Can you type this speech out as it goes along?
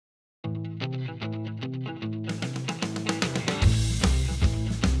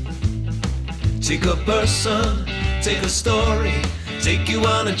Take a person, take a story, take you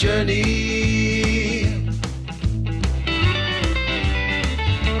on a journey.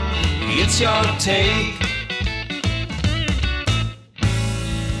 It's your take.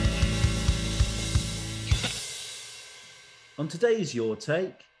 On today's Your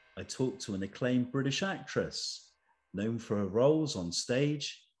Take, I talked to an acclaimed British actress, known for her roles on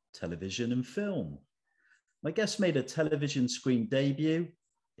stage, television and film. My guest made a television screen debut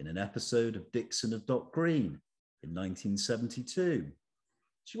in an episode of Dixon of Dock Green in 1972.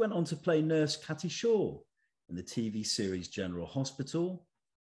 She went on to play Nurse Katy Shaw in the TV series General Hospital,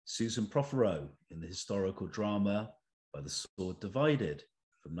 Susan Protheroe in the historical drama By the Sword Divided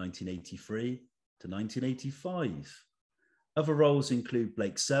from 1983 to 1985. Other roles include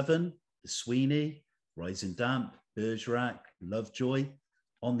Blake Seven, The Sweeney, Rising Damp, Begerac, Lovejoy,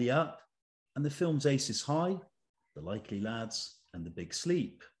 On the Up, and the films Aces High, The Likely Lads, and The Big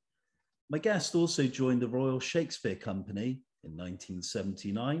Sleep. My guest also joined the Royal Shakespeare Company in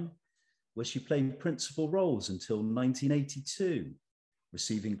 1979, where she played principal roles until 1982,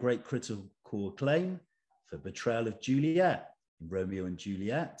 receiving great critical acclaim for portrayal of Juliet in Romeo and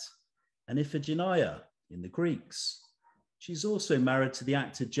Juliet and Iphigenia in The Greeks. She's also married to the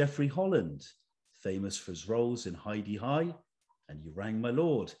actor Jeffrey Holland, famous for his roles in Heidi High and You Rang My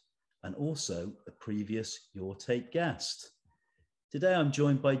Lord, and also a previous Your Take guest. Today, I'm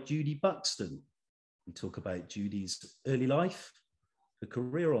joined by Judy Buxton. We talk about Judy's early life, her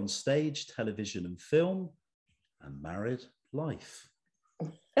career on stage, television and film, and married life.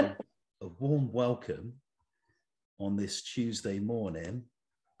 A warm welcome on this Tuesday morning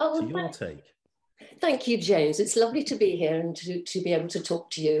to Your Take. Thank you, James. It's lovely to be here and to be able to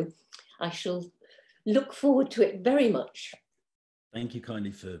talk to you. I shall look forward to it very much. Thank you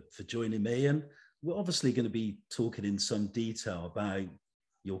kindly for joining me. And we're obviously going to be talking in some detail about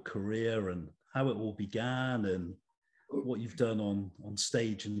your career and how it all began and what you've done on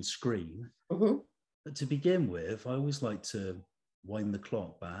stage and screen. Mm-hmm. But to begin with, I always like to wind the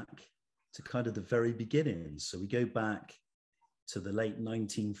clock back to kind of the very beginning. So we go back to the late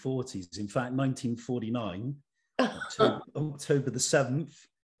 1940s. In fact, 1949, October the 7th.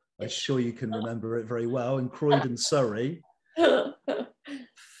 I'm sure you can remember it very well, in Croydon, Surrey.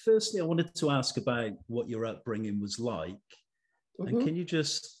 Firstly, I wanted to ask about what your upbringing was like. Mm-hmm. And can you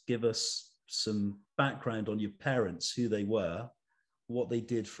just give us some background on your parents, who they were, what they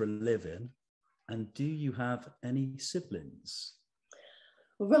did for a living, and do you have any siblings?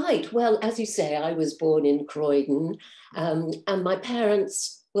 Right. Well, as you say, I was born in Croydon, and my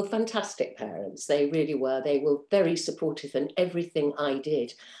parents were fantastic parents. They really were. They were very supportive in everything I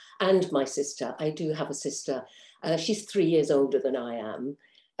did. And my sister, I do have a sister. She's 3 years older than I am,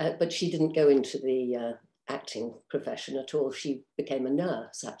 but she didn't go into the acting profession at all. She became a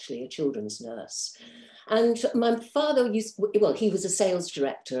nurse, actually, a children's nurse. And my father he was a sales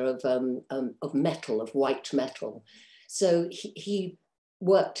director of metal, of white metal. So he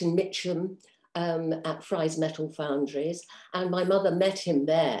worked in Mitcham at Fry's Metal Foundries, and my mother met him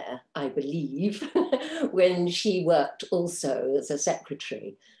there, I believe, when she worked also as a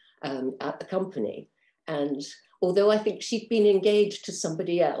secretary at the company. And although I think she'd been engaged to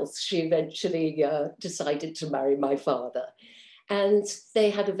somebody else, she eventually decided to marry my father. And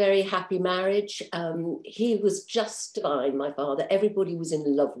they had a very happy marriage. He was just fine, my father. Everybody was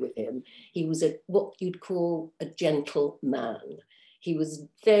in love with him. He was what you'd call a gentle man. He was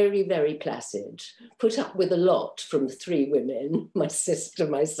very, very placid, put up with a lot from the three women, my sister,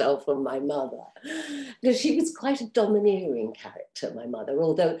 myself, and my mother. Because she was quite a domineering character, my mother,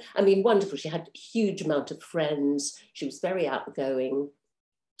 although, I mean, wonderful. She had a huge amount of friends. She was very outgoing.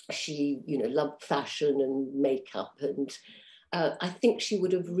 She, loved fashion and makeup. And I think she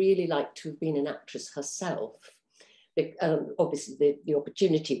would have really liked to have been an actress herself. Obviously, the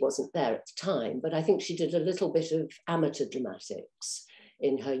opportunity wasn't there at the time, but I think she did a little bit of amateur dramatics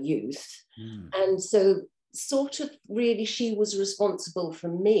in her youth. Mm. And so sort of really she was responsible for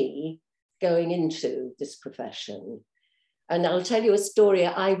me going into this profession. And I'll tell you a story.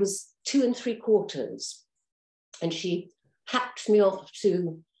 I was 2 3/4, and she hacked me off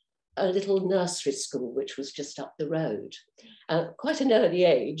to a little nursery school, which was just up the road. Quite an early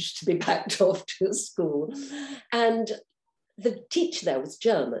age to be packed off to a school. And the teacher there was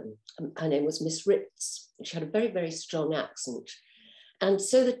German. Her name was Miss Ritz. She had a very, very strong accent. And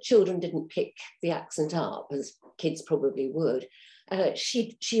so the children didn't pick the accent up, as kids probably would.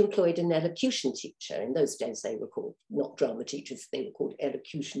 She employed an elocution teacher. In those days, they were called, not drama teachers, they were called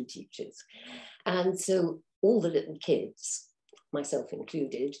elocution teachers. And so all the little kids, myself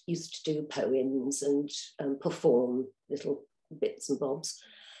included, used to do poems and perform little bits and bobs.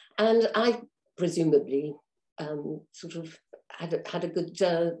 And I presumably sort of had a good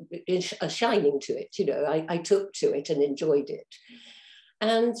a shining to it. You know, I took to it and enjoyed it.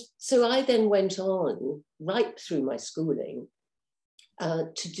 And so I then went on right through my schooling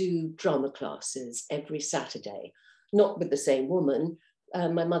to do drama classes every Saturday, not with the same woman.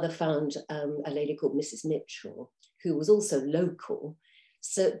 My mother found a lady called Mrs. Mitchell, who was also local.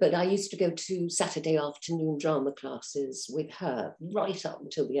 So, but I used to go to Saturday afternoon drama classes with her right up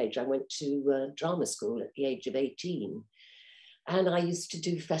until the age I went to drama school at the age of 18. And I used to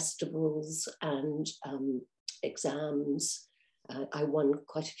do festivals and exams. I won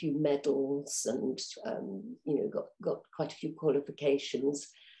quite a few medals and, you know, got quite a few qualifications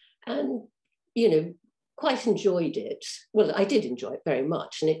and, you know, quite enjoyed it. Well, I did enjoy it very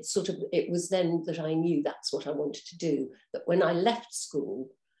much. And it was then that I knew that's what I wanted to do, that when I left school,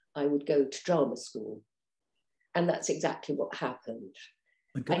 I would go to drama school. And that's exactly what happened.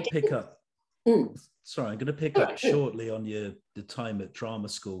 I'm going to pick up. Sorry, I'm going to pick up shortly on the time at drama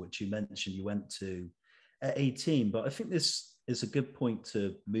school, which you mentioned you went to at 18. But I think this is a good point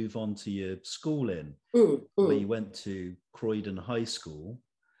to move on to your schooling, where you went to Croydon High School.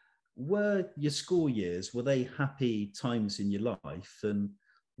 Were your school years, were they happy times in your life? And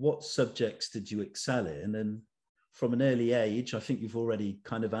what subjects did you excel in? And from an early age, I think you've already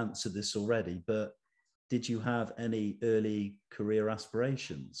kind of answered this already, but did you have any early career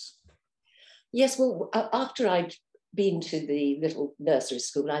aspirations? Yes, well, after I'd been to the little nursery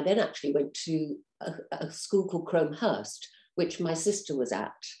school, I then actually went to a school called Cromehurst, which my sister was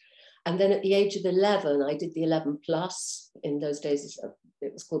at. And then at the age of 11, I did the 11 plus. In those days,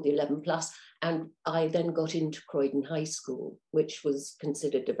 it was called the 11 plus. And I then got into Croydon High School, which was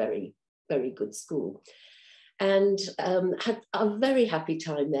considered a very, very good school. And had a very happy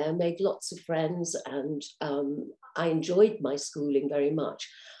time there, made lots of friends, and I enjoyed my schooling very much.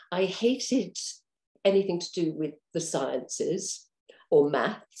 I hated anything to do with the sciences or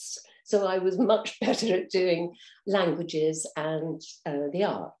maths. So I was much better at doing languages and the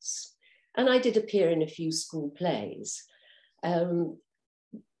arts. And I did appear in a few school plays.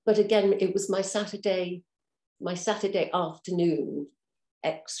 But again, it was my Saturday afternoon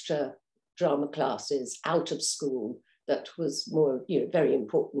extra drama classes out of school that was more, you know, very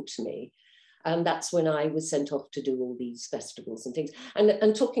important to me. And that's when I was sent off to do all these festivals and things.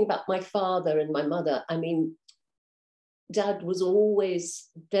 And talking about my father and my mother, I mean, Dad was always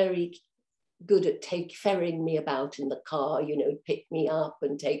very good at ferrying me about in the car, you know, pick me up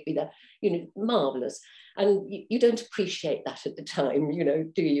and take me there, you know, marvelous. And you don't appreciate that at the time, you know,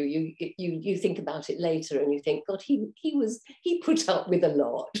 do you? You think about it later and you think, God, he put up with a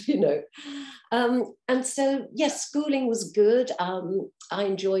lot, you know. And so, yes, schooling was good. I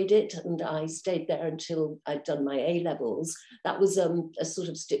enjoyed it and I stayed there until I'd done my A-levels. That was a sort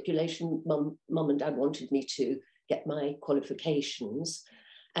of stipulation. Mum and Dad wanted me to get my qualifications.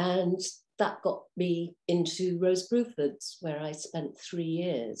 And that got me into Rose Bruford's, where I spent 3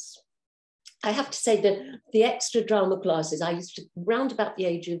 years. I have to say that the extra drama classes, I used to, round about the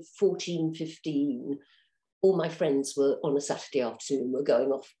age of 14, 15, all my friends were on a Saturday afternoon, were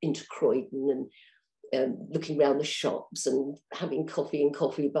going off into Croydon and looking around the shops and having coffee in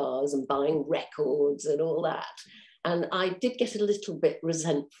coffee bars and buying records and all that. And I did get a little bit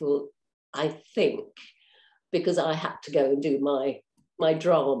resentful, I think, because I had to go and do my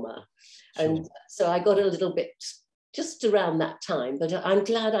drama. Sure. And so I got a little bit just around that time, but I'm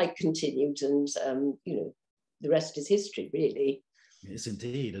glad I continued, and you know, the rest is history, really. Yes,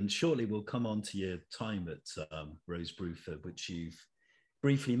 indeed. And shortly we'll come on to your time at Rose Bruford, which you've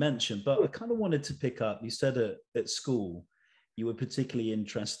briefly mentioned, but I kind of wanted to pick up, you said at school, you were particularly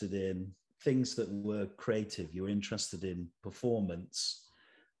interested in things that were creative, you were interested in performance.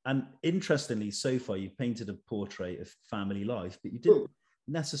 And interestingly, so far, you've painted a portrait of family life, but you didn't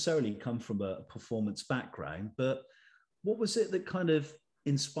necessarily come from a performance background. But what was it that kind of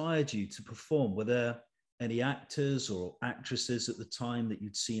inspired you to perform? Were there any actors or actresses at the time that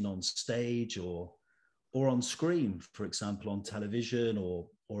you'd seen on stage or on screen, for example, on television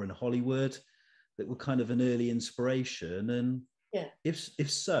or in Hollywood, that were kind of an early inspiration? And yeah,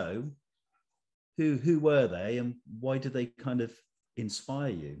 if so, who were they and why did they kind of inspire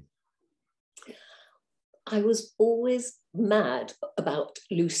you? I was always mad about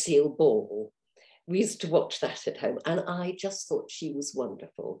Lucille Ball. We used to watch that at home and I just thought she was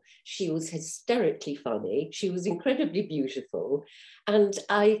wonderful. She was hysterically funny. She was incredibly beautiful. And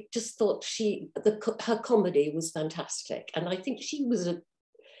I just thought her comedy was fantastic. And I think she was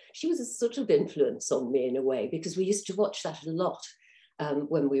a sort of influence on me in a way, because we used to watch that a lot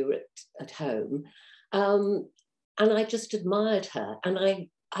when we were at home. And I just admired her. And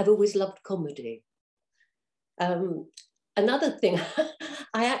I've always loved comedy. Another thing,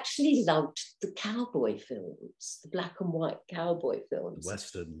 I actually loved the cowboy films, the black and white cowboy films. The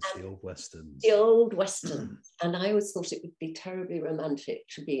westerns, the old westerns. The old westerns. And I always thought it would be terribly romantic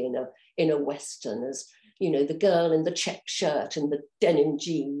to be in a western as, you know, the girl in the check shirt and the denim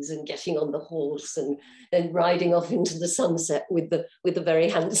jeans and getting on the horse and then riding off into the sunset with a very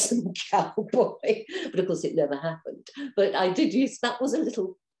handsome cowboy. But of course it never happened. But I did use, that was a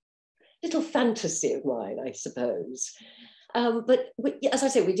little fantasy of mine, I suppose. But as I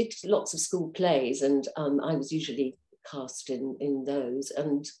say, we did lots of school plays, and I was usually cast in those.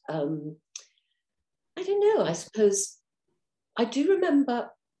 And I don't know, I suppose I do remember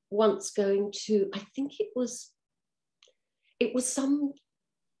once going to, I think it was some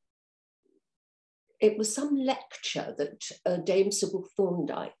lecture that Dame Sybil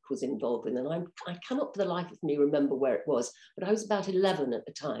Thorndike was involved in, and I cannot for the life of me remember where it was, but I was about 11 at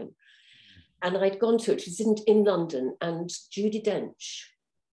the time. And I'd gone to it, it was in London, and Judi Dench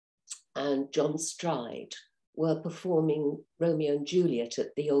and John Stride were performing Romeo and Juliet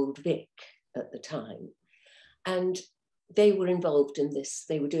at the Old Vic at the time. And they were involved in this,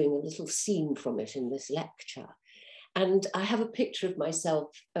 they were doing a little scene from it in this lecture. And I have a picture of myself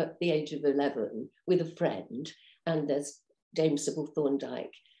at the age of 11 with a friend, and there's Dame Sybil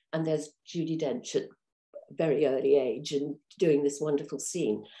Thorndike, and there's Judi Dench at a very early age and doing this wonderful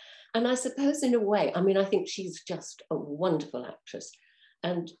scene. And I suppose in a way, I mean, I think she's just a wonderful actress.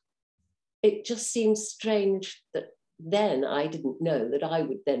 And it just seems strange that then I didn't know that I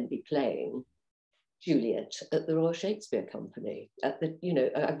would then be playing Juliet at the Royal Shakespeare Company. You know,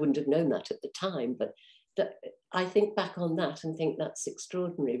 I wouldn't have known that at the time, but I think back on that and think that's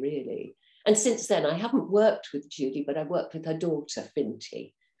extraordinary, really. And since then, I haven't worked with Judy, but I've worked with her daughter,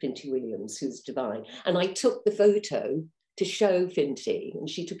 Finty Williams, who's divine. And I took the photo to show Finty, and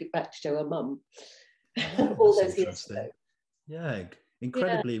she took it back to show her mum. All those years ago. Yeah,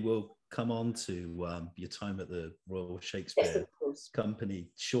 incredibly, we'll come on to your time at the Royal Shakespeare Company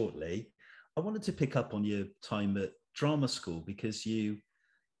shortly. I wanted to pick up on your time at drama school, because you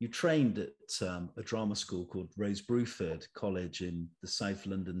trained at a drama school called Rose Bruford College in the South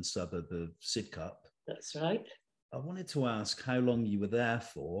London suburb of Sidcup. That's right. I wanted to ask how long you were there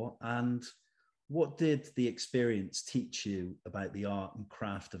for, and what did the experience teach you about the art and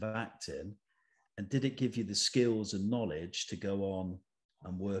craft of acting? And did it give you the skills and knowledge to go on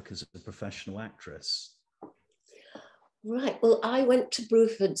and work as a professional actress? Right, well, I went to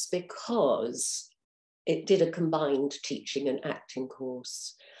Bruford's because it did a combined teaching and acting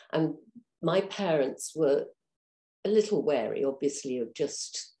course. And my parents were a little wary, obviously, of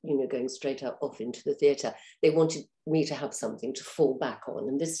just, you know, going straight up off into the theatre. They wanted me to have something to fall back on.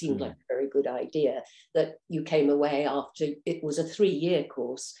 And this seemed like a very good idea, that you came away after, it was a 3-year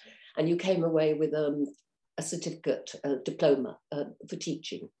course, and you came away with a certificate, a diploma for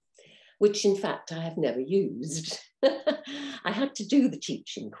teaching, which in fact I have never used. I had to do the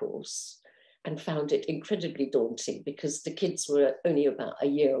teaching course and found it incredibly daunting, because the kids were only about a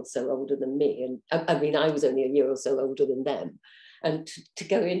year or so older than me. And I mean, I was only a year or so older than them. And to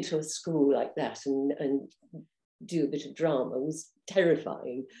go into a school like that and do a bit of drama was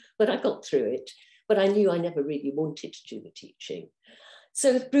terrifying, but I got through it. But I knew I never really wanted to do the teaching.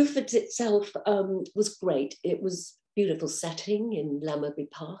 So Bruford itself was great. It was a beautiful setting in Lammerby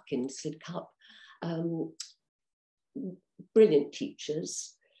Park in Sidcup. Brilliant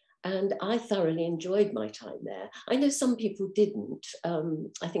teachers. And I thoroughly enjoyed my time there. I know some people didn't.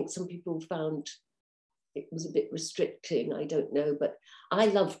 I think some people found it was a bit restricting, I don't know, but I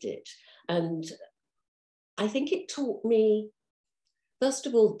loved it. And I think it taught me, first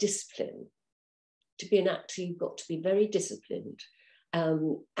of all, discipline. To be an actor, you've got to be very disciplined,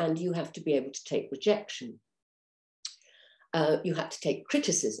 and you have to be able to take rejection. You have to take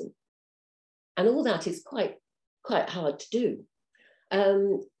criticism. And all that is quite hard to do.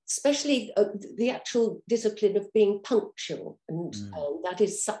 Especially the actual discipline of being punctual. And that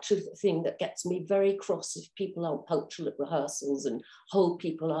is such a thing that gets me very cross if people aren't punctual at rehearsals and hold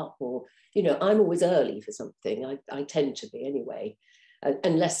people up, or, you know, I'm always early for something. I tend to be anyway,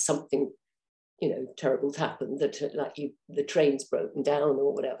 unless something, you know, terrible's happened, that like the train's broken down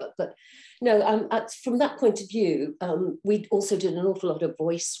or whatever. But no, from that point of view, we also did an awful lot of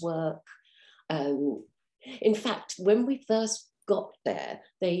voice work. In fact, when we first got there,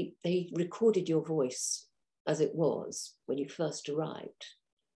 they recorded your voice as it was when you first arrived,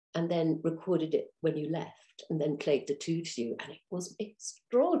 and then recorded it when you left, and then played the two to you, and it was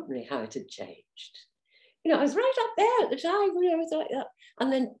extraordinary how it had changed. You know, I was right up there at the time when I was like that,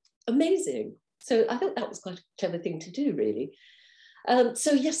 and then amazing. So I thought that was quite a clever thing to do, really.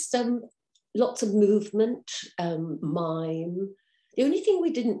 So yes, lots of movement, mime. The only thing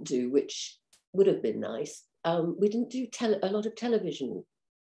we didn't do, which would have been nice, we didn't do a lot of television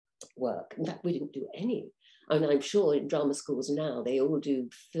work. In fact, we didn't do any. And I'm sure in drama schools now, they all do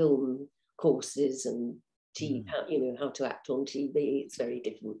film courses and how to act on TV. It's very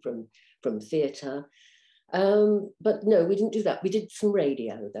different from theatre. But no, we didn't do that. We did some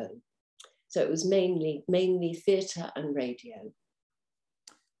radio though. So it was mainly theatre and radio.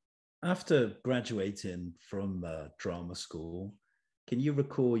 After graduating from drama school, can you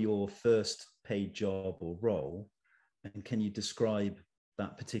recall your first paid job or role? And can you describe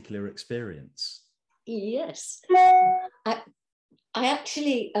that particular experience? Yes. I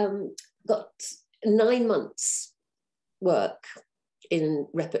actually got 9 months work in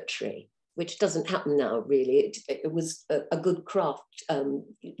repertory, which doesn't happen now, really. It was a good craft,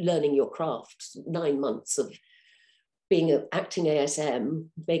 learning your craft, 9 months of being an acting ASM,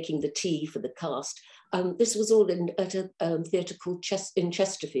 making the tea for the cast. This was all at a theatre called in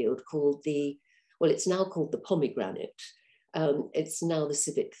Chesterfield called it's now called the Pomegranate. It's now the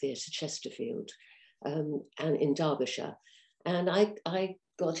Civic Theatre Chesterfield, and in Derbyshire. And I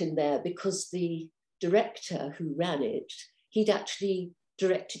got in there because the director who ran it, he'd actually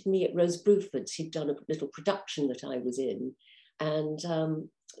directed me at Rose Bruford's. He'd done a little production that I was in. And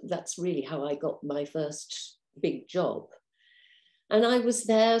that's really how I got my first big job. And I was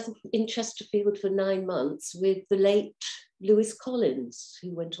there in Chesterfield for 9 months with the late Lewis Collins,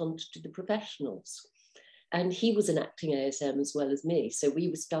 who went on to do The Professionals. And he was an acting ASM as well as me. So we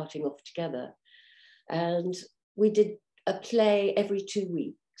were starting off together. And we did a play every 2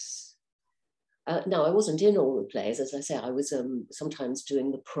 weeks. Now, I wasn't in all the plays. As I say, I was sometimes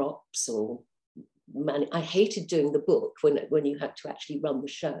doing the props or I hated doing the book when you had to actually run the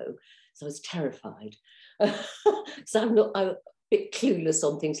show. So I was terrified. So I'm a bit clueless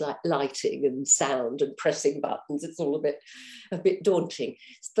on things like lighting and sound and pressing buttons. It's all a bit daunting.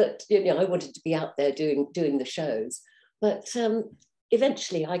 But I wanted to be out there doing the shows. But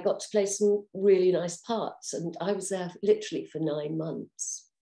eventually I got to play some really nice parts, and I was there literally for 9 months.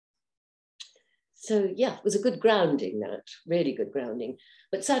 So yeah, it was a good grounding, that really good grounding.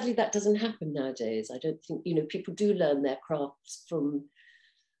 But sadly, that doesn't happen nowadays. I don't think, people do learn their crafts from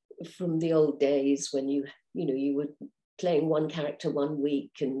the old days when you were playing one character 1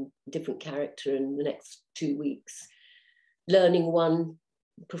 week and different character in the next 2 weeks, learning one,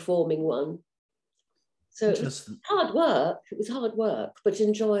 performing one. So it was hard work. It was hard work, but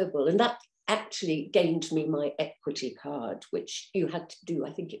enjoyable. And that actually gained me my equity card, which you had to do.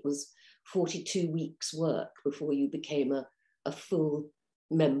 I think it was 42 weeks work before you became a full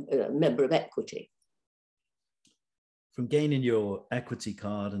member of equity. From gaining your equity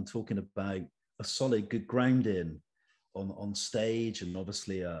card and talking about a solid, good grounding on stage and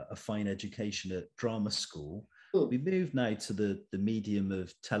obviously a fine education at drama school, we move now to the medium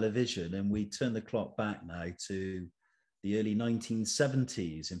of television, and we turn the clock back now to the early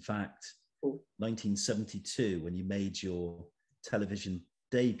 1970s. In fact, 1972, when you made your television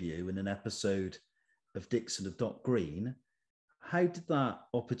debut in an episode of Dixon of Dock Green. How did that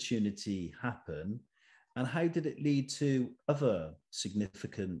opportunity happen? And how did it lead to other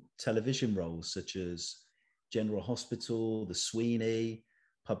significant television roles such as General Hospital, The Sweeney,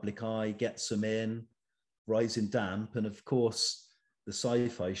 Public Eye, Get Some In, Rising Damp, and of course, the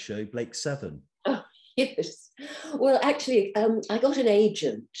sci-fi show Blake 7? Oh, yes. Well, actually, I got an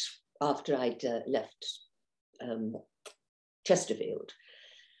agent after I'd left Chesterfield.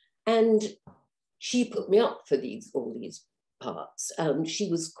 And she put me up for all these parts. She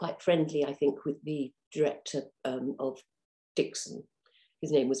was quite friendly, I think, with the director of Dixon.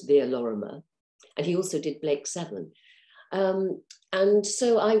 His name was Veer Lorimer, and he also did Blake 7. And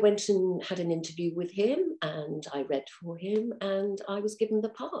so I went and had an interview with him, and I read for him, and I was given the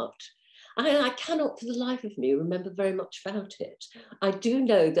part. I cannot for the life of me remember very much about it. I do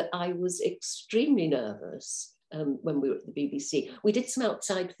know that I was extremely nervous when we were at the BBC. We did some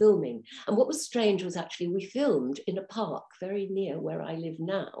outside filming, and what was strange was actually we filmed in a park very near where I live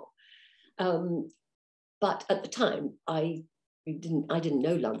now. But at the time, I didn't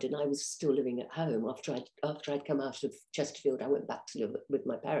know London. I was still living at home. After I'd come out of Chesterfield, I went back to live with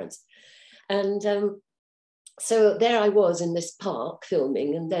my parents. And so there I was in this park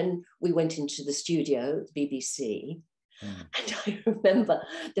filming, and then we went into the studio at the BBC. And I remember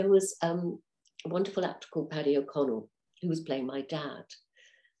there was a wonderful actor called Paddy O'Connell, who was playing my dad.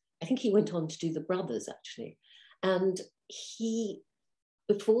 I think he went on to do The Brothers, actually. And he,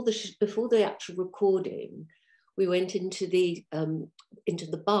 before the actual recording, we went into the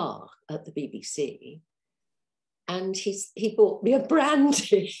bar at the BBC, and he bought me a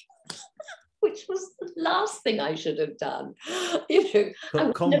brandy, which was the last thing I should have done. You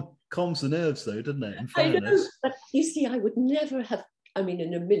know, calms the nerves though, doesn't it? In I know, fairness. but you see, I would never have, I mean,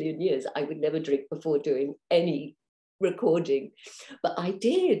 in a million years, I would never drink before doing any recording, but I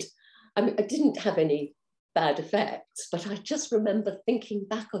did. I mean, I didn't have any bad effects, but I just remember thinking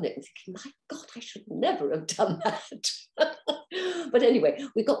back on it and thinking, my God, I should never have done that. But anyway,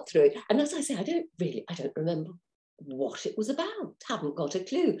 we got through it. And as I say, I don't remember what it was about. Haven't got a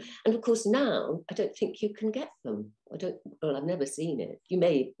clue. And of course now I don't think you can get them. I've never seen it. You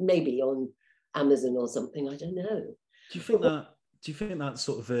maybe on Amazon or something, I don't know. Do you think that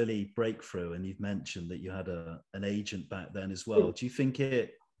sort of early breakthrough, and you've mentioned that you had an agent back then as well, do you think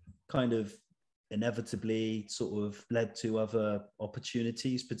it kind of inevitably sort of led to other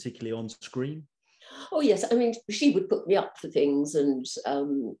opportunities, particularly on screen? Oh yes, I mean, she would put me up for things, and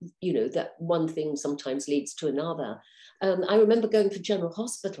you know, that one thing sometimes leads to another. I remember going for General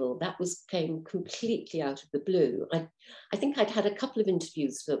Hospital. That came completely out of the blue. I think I'd had a couple of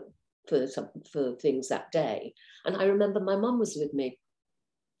interviews for things that day, and I remember my mum was with me,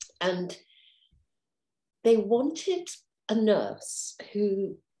 and they wanted a nurse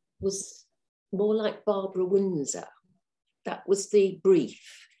who was more like Barbara Windsor. That was the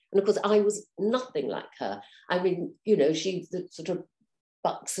brief. And of course, I was nothing like her. I mean, you know, she's the sort of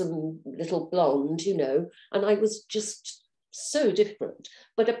buxom little blonde, you know, and I was just so different.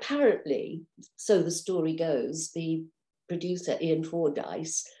 But apparently, so the story goes, the producer, Ian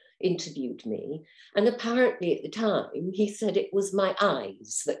Fordyce, interviewed me. And apparently at the time, he said it was my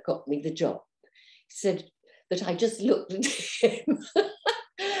eyes that got me the job. He said that I just looked at him.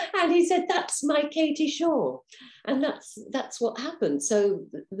 And he said, that's my Katy Shaw. And that's what happened. So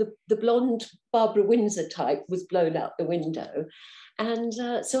the blonde Barbara Windsor type was blown out the window. And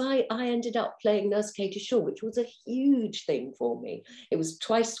so I ended up playing Nurse Katy Shaw, which was a huge thing for me. It was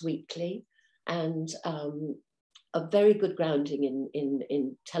twice weekly, and a very good grounding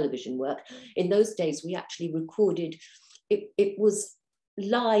in television work. In those days, we actually recorded, it was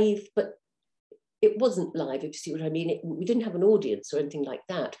live, but it wasn't live, if you see what I mean. We didn't have an audience or anything like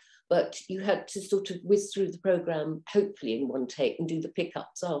that, but you had to sort of whiz through the programme, hopefully in one take, and do the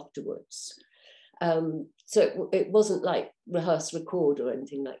pickups afterwards. So it wasn't like rehearse, record or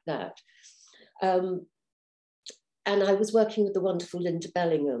anything like that. And I was working with the wonderful Linda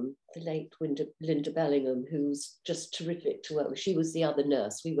Bellingham, the late Linda Bellingham, who's just terrific to work with. She was the other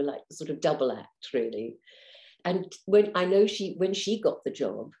nurse. We were like the sort of double act, really. And when she got the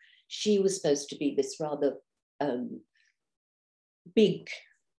job, she was supposed to be this rather big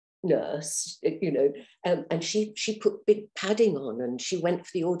nurse, you know, and she put big padding on, and she went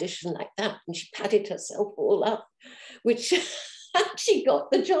for the audition like that, and she padded herself all up, which she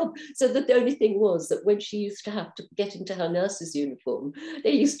got the job. So that the only thing was that when she used to have to get into her nurse's uniform,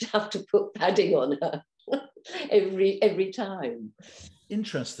 they used to have to put padding on her every time.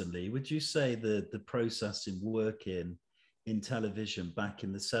 Interestingly, would you say the process in working in television back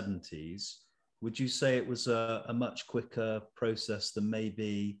in the 70s, would you say it was a much quicker process than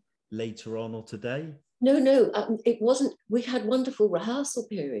maybe later on or today? No, it wasn't. We had wonderful rehearsal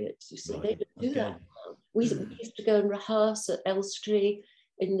periods, you see. Right. They didn't do that. We used to go and rehearse at Elstree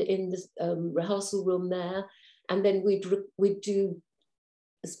in the rehearsal room there, and then we'd do,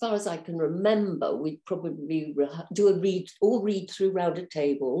 as far as I can remember, we'd probably do a read through round a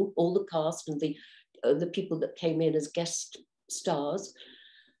table, all the cast and the people that came in as guest stars,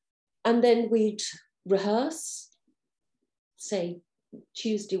 and then we'd rehearse, say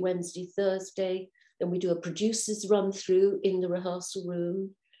Tuesday, Wednesday, Thursday. Then we do a producer's run through in the rehearsal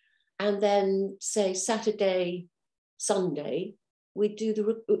room, and then say Saturday, Sunday, we'd do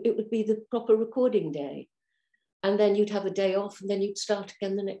it would be the proper recording day, and then you'd have a day off, and then you'd start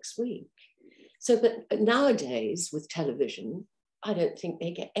again the next week. So, but nowadays with television, I don't think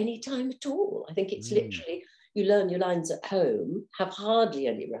they get any time at all. I think it's literally, you learn your lines at home, have hardly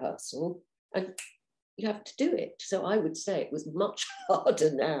any rehearsal, and you have to do it. So I would say it was much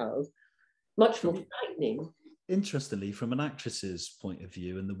harder now, much more frightening. Interestingly, from an actress's point of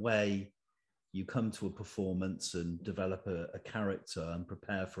view and the way you come to a performance and develop a character and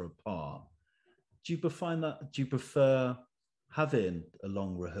prepare for a part, do you prefer having a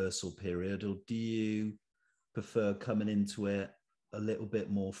long rehearsal period, or do you prefer coming into it a little bit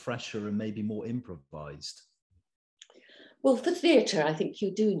more fresher and maybe more improvised? Well, for theatre, I think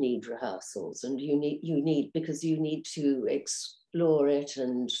you do need rehearsals, and you need because you need to explore it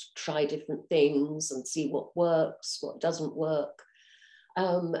and try different things and see what works, what doesn't work,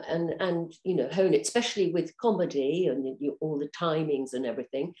 and you know, hone it, especially with comedy and all the timings and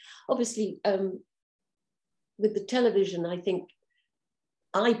everything. Obviously, with the television, I think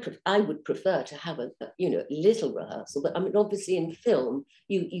I would prefer to have a little rehearsal. But I mean, obviously in film,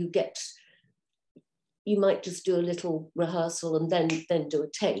 you might just do a little rehearsal and then do a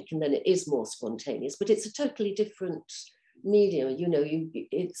take, and then it is more spontaneous. But it's a totally different medium.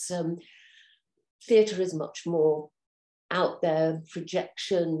 Theatre is much more out there,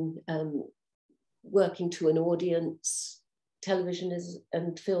 projection, working to an audience. Television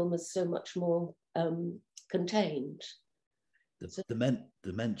and film is so much more contained. The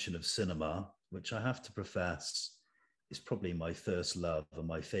mention of cinema, which I have to profess is probably my first love and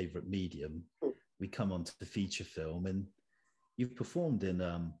my favourite medium. We come on to the feature film, and you've performed in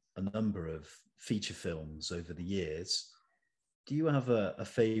a number of feature films over the years. Do you have a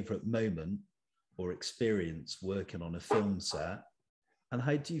favourite moment or experience working on a film set? And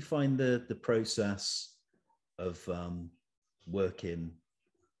how do you find the process of working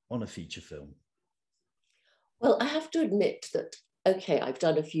on a feature film? Well, I have to admit that, okay, I've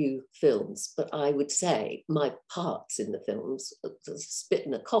done a few films, but I would say my parts in the films was a spit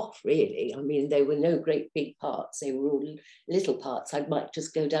and a cough, really. I mean, they were no great big parts. They were all little parts. I might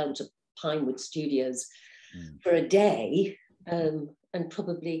just go down to Pinewood Studios for a day and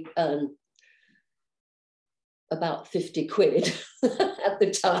probably earn about 50 quid at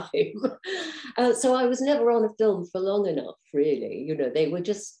the time. So I was never on a film for long enough, really. You know, they were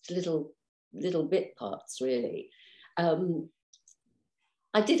just little bit parts, really.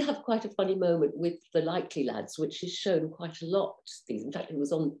 I did have quite a funny moment with the Likely Lads, which is shown quite a lot. In fact, it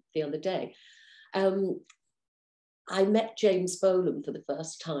was on the other day. I met James Bolam for the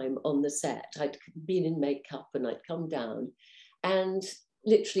first time on the set. I'd been in makeup and I'd come down and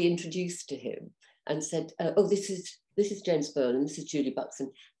literally introduced to him and said, oh, this is James Bolam, this is Judy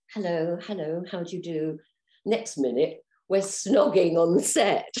Buxton. Hello, how do you do? Next minute, we're snogging on the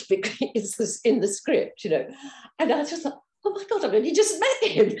set because it's in the script, you know. And I just thought, oh my God, I've only just met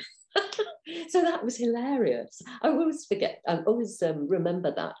him. So that was hilarious. I always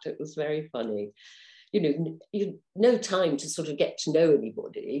remember that. It was very funny. You know, no time to sort of get to know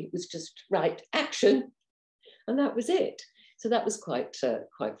anybody. It was just, right, action. And that was it. So that was quite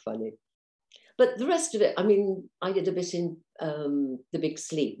funny. But the rest of it, I mean, I did a bit in The Big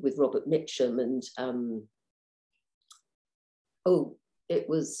Sleep with Robert Mitchum, and it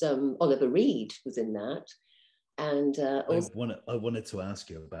was Oliver Reed was in that. And I wanted to ask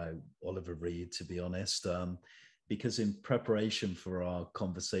you about Oliver Reed, to be honest, because in preparation for our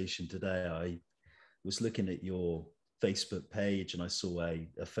conversation today, I was looking at your Facebook page and I saw a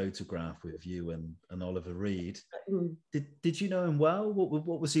photograph with you and Oliver Reed. Did you know him well?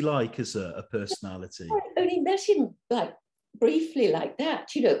 What was he like as a personality? I only met him like briefly like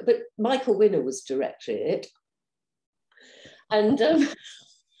that, you know, but Michael Winner was directing it. And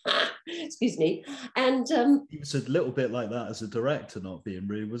excuse me. And he was a little bit like that as a director, not being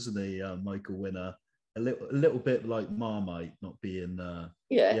rude, wasn't he? Michael Winner, a little bit like Marmite, not being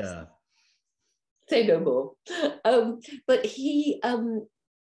yes. Yeah. Say no more. But he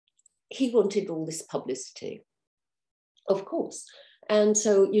wanted all this publicity, of course. And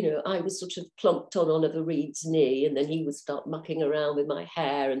so, you know, I was sort of plonked on Oliver Reed's knee, and then he would start mucking around with my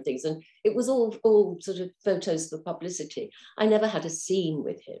hair and things. And it was all sort of photos for publicity. I never had a scene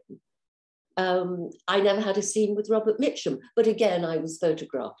with him. I never had a scene with Robert Mitchum, but again, I was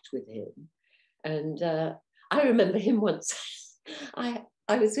photographed with him. And I remember him once. I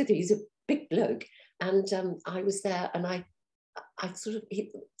was with him. He's a big bloke, and I was there, and I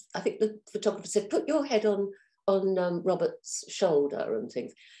think the photographer said, "Put your head on Robert's shoulder and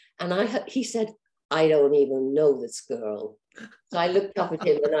things," and he said, "I don't even know this girl." So I looked up at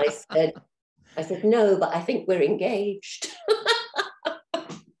him and I said, "No, but I think we're engaged."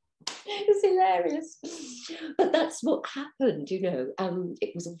 It was hilarious, but that's what happened, you know.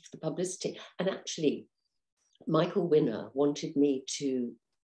 It was all for the publicity, and actually, Michael Winner wanted me to.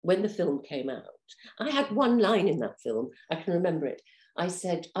 When the film came out, I had one line in that film, I can remember it. I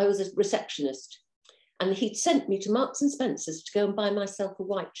said, I was a receptionist, and he'd sent me to Marks and Spencer's to go and buy myself a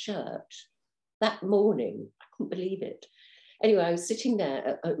white shirt that morning. I couldn't believe it. Anyway, I was sitting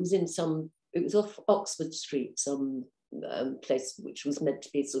there, it was off Oxford Street, some place which was meant to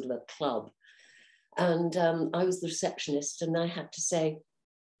be sort of a club. And I was the receptionist, and I had to say,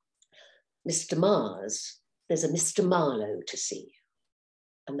 "Mr. Mars, there's a Mr. Marlowe to see you."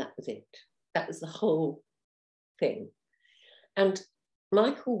 And that was it. That was the whole thing. And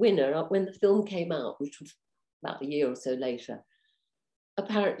Michael Winner, when the film came out, which was about a year or so later,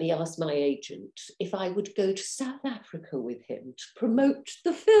 apparently asked my agent if I would go to South Africa with him to promote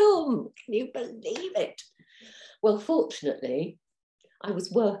the film. Can you believe it? Well, fortunately, I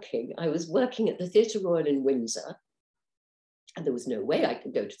was working at the Theatre Royal in Windsor, and there was no way I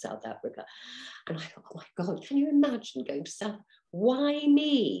could go to South Africa. And I thought, oh my God, can you imagine going to South? Why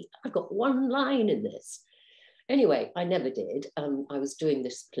me? I've got one line in this. Anyway, I never did. I was doing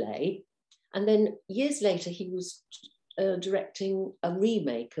this play. And then years later, he was directing a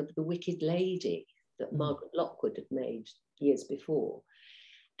remake of The Wicked Lady that Margaret Lockwood had made years before.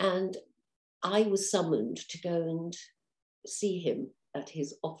 And I was summoned to go and see him at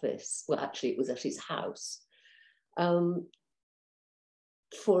his office. Well, actually, it was at his house.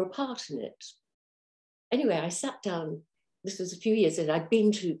 For a part in it. Anyway, I sat down. This was a few years ago. I'd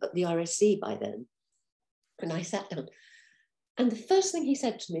been to the RSC by then. And I sat down. And the first thing he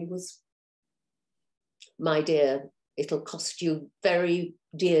said to me was, my dear, it'll cost you very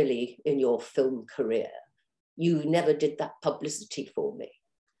dearly in your film career. You never did that publicity for me.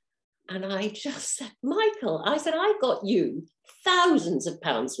 And I just said, Michael, I said, I got you thousands of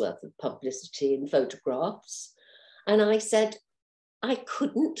pounds worth of publicity in photographs. And I said, I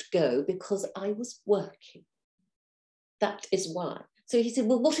couldn't go because I was working. That is why. So he said,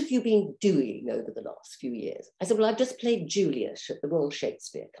 well, what have you been doing over the last few years? I said, well, I've just played Juliet at the Royal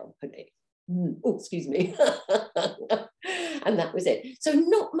Shakespeare Company. Oh, excuse me. And that was it. So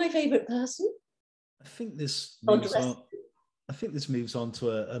not my favourite person. I think this moves on. I think this moves on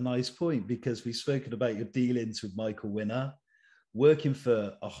to a nice point, because we've spoken about your dealings with Michael Winner, working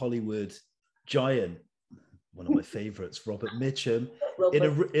for a Hollywood giant, one of my favourites, Robert Mitchum,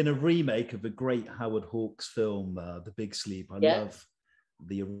 in a remake of a great Howard Hawks film, The Big Sleep. I love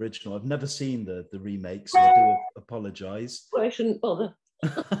the original. I've never seen the remake, so I do apologise. Well, I shouldn't bother.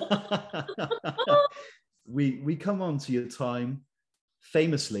 we come on to your time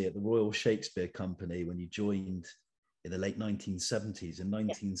famously at the Royal Shakespeare Company when you joined in the late 1970s, in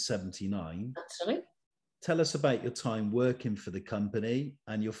 1979. That's right. Tell us about your time working for the company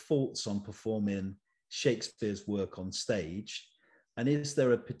and your thoughts on performing Shakespeare's work on stage. And is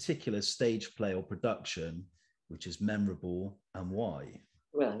there a particular stage play or production which is memorable, and why?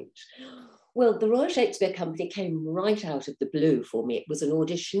 Right. Well, the Royal Shakespeare Company came right out of the blue for me. It was an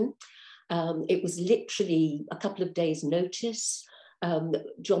audition. It was literally a couple of days' notice.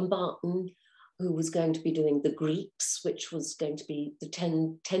 John Barton, who was going to be doing The Greeks, which was going to be the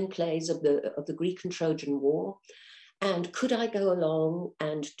 10 plays of the Greek and Trojan War. And could I go along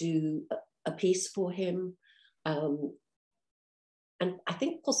and do a piece for him? And I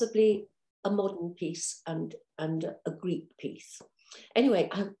think possibly a modern piece and a Greek piece. Anyway,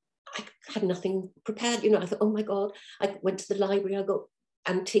 I had nothing prepared. I thought, oh my God, I went to the library, I got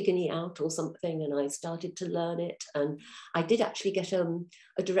Antigone out or something, and I started to learn it. And I did actually get a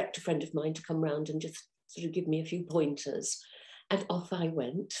director friend of mine to come round and just sort of give me a few pointers. And off I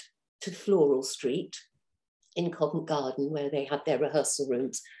went to Floral Street in Covent Garden, where they had their rehearsal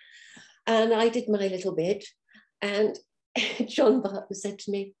rooms. And I did my little bit. And John Barton said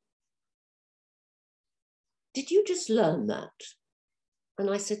to me, did you just learn that? And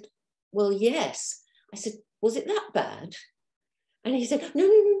I said, well, yes. I said, was it that bad? And he said, no.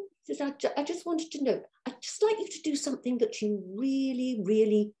 He said, I just wanted to know. I'd just like you to do something that you really,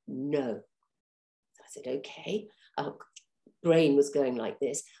 really know. So I said, okay. Brain was going like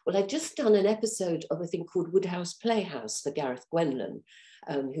this. Well, I'd just done an episode of a thing called Woodhouse Playhouse for Gareth Gwenlyn,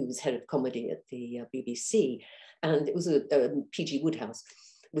 who was head of comedy at the BBC. And it was a P.G. Woodhouse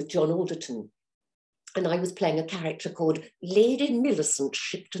with John Alderton. And I was playing a character called Lady Millicent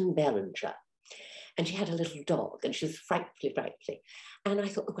Shipton Bellinger. And she had a little dog, and she was frightfully. And I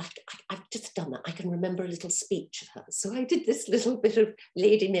thought, oh, I've just done that. I can remember a little speech of hers. So I did this little bit of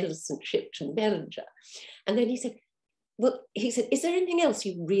Lady Millicent Shipton Bellinger. And then he said, is there anything else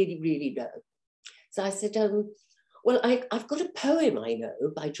you really, really know? So I said, well, I've got a poem I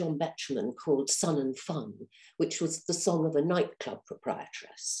know by John Betjeman called Sun and Fun, which was the song of a nightclub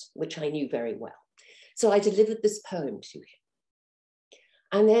proprietress, which I knew very well. So I delivered this poem to him.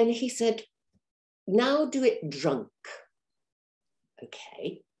 And then he said, now do it drunk.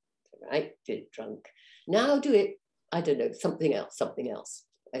 Okay, right, did it drunk. Now do it, I don't know, something else.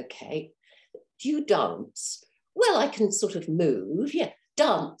 Okay, do you dance? Well, I can sort of move, yeah,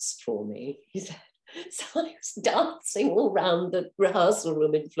 dance for me, he said. So I was dancing all round the rehearsal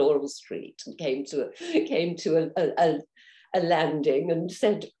room in Floral Street and came to a landing and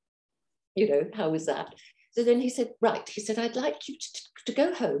said, how was that? So then he said, right, he said, I'd like you to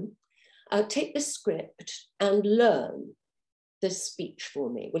go home, take the script and learn this speech for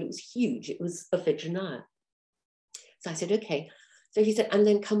me. Well, it was huge. It was Iphigenia. So I said, okay. So he said, and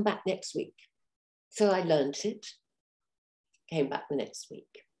then come back next week. So I learned it, came back the next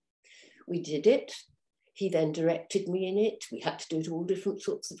week. We did it. he then directed me in it. We had to do it all different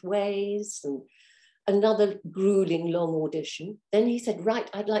sorts of ways, and another grueling long audition. Then he said, right,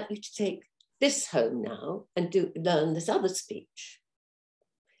 I'd like you to take this home now and learn this other speech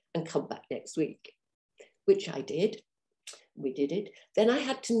and come back next week, which I did. We did it. Then I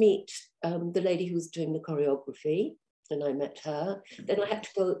had to meet the lady who was doing the choreography, and I met her. Then I had to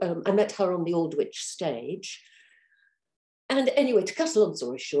go, I met her on the Aldwych stage. And anyway, to cut a long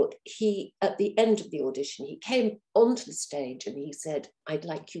story short, at the end of the audition, he came onto the stage and he said, I'd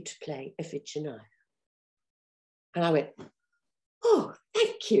like you to play Iphigenia. And I went, oh,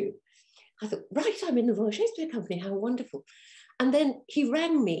 thank you. I thought, right, I'm in the Royal Shakespeare Company, how wonderful. And then he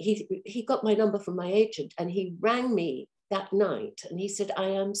rang me, he got my number from my agent, and he rang me that night and he said, I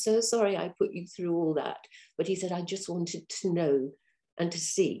am so sorry I put you through all that. But he said, I just wanted to know and to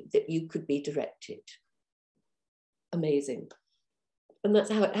see that you could be directed. Amazing. And that's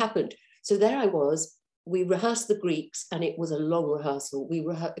how it happened. So there I was, we rehearsed the Greeks, and it was a long rehearsal. We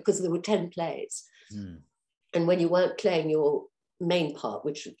rehearsed because there were 10 plays. And when you weren't playing your main part,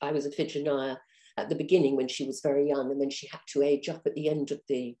 which I was Iphigenia at the beginning when she was very young, and then she had to age up at the end of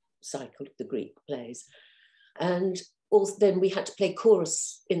the cycle of the Greek plays. And also then we had to play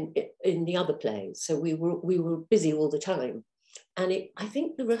chorus in the other plays. So we were busy all the time. And I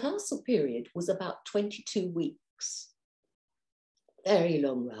think the rehearsal period was about 22 weeks. Very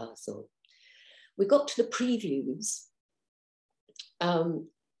long rehearsal. We got to the previews,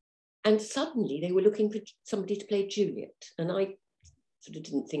 and suddenly they were looking for somebody to play Juliet, and I sort of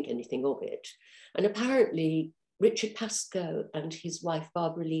didn't think anything of it. And apparently Richard Pascoe and his wife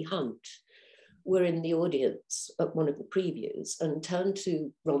Barbara Lee Hunt were in the audience at one of the previews and turned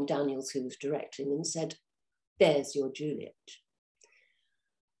to Ron Daniels, who was directing, and said, there's your Juliet.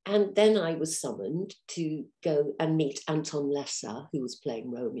 And then I was summoned to go and meet Anton Lesser, who was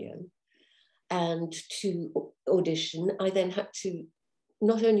playing Romeo. And to audition, I then had to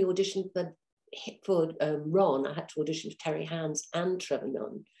not only audition for Ron, I had to audition for Terry Hands and Trevor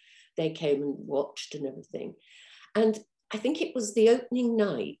Nunn. They came and watched and everything. And I think it was the opening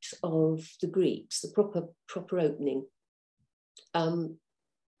night of the Greeks, the proper opening.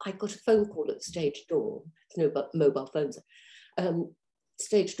 I got a phone call at the stage door, no mobile phones,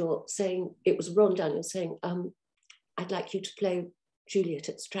 stage door saying, it was Ron Daniels saying, I'd like you to play Juliet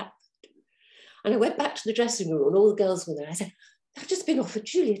at Stratford. And I went back to the dressing room and all the girls were there. I said, I've just been offered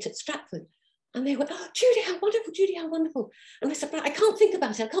Juliet at Stratford. And they went, oh, Judy, how wonderful, Judy, how wonderful. And I said, but I can't think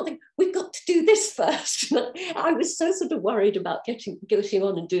about it. I can't think, we've got to do this first. I was so sort of worried about going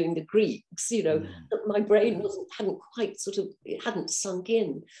on and doing the Greeks, you know, that my brain hadn't quite sort of, it hadn't sunk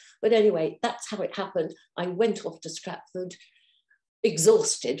in. But anyway, that's how it happened. I went off to Stratford,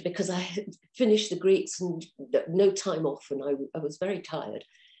 exhausted because I had finished the Greeks and no time off, and I was very tired,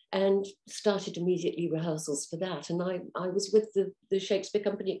 and started immediately rehearsals for that. And I was with the Shakespeare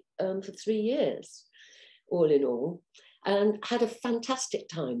Company for 3 years, all in all, and had a fantastic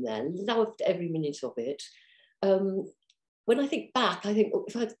time there, loved every minute of it. When I think back, I think, oh,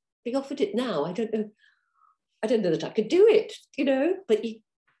 if I'd been offered it now, I don't know that I could do it, you know, but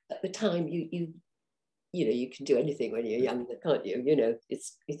at the time you know, you can do anything when you're younger, can't you? You know,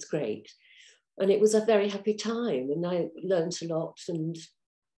 it's great. And it was a very happy time, and I learned a lot and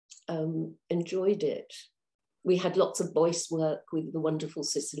enjoyed it. We had lots of voice work with the wonderful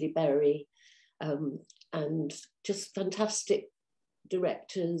Cicely Berry, and just fantastic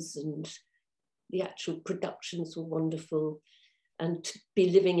directors, and the actual productions were wonderful. And to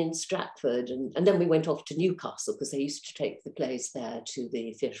be living in Stratford, and then we went off to Newcastle, because they used to take the plays there to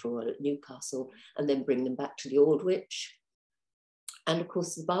the Theatre Royal at Newcastle and then bring them back to the Aldwych. And of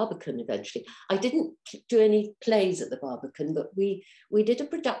course the Barbican eventually. I didn't do any plays at the Barbican, but we did a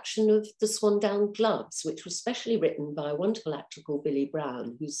production of The Swandown Gloves, which was specially written by a wonderful actor called Billy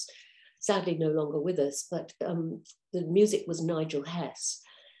Brown, who's sadly no longer with us, but the music was Nigel Hess.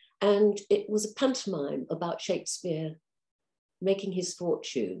 And it was a pantomime about Shakespeare making his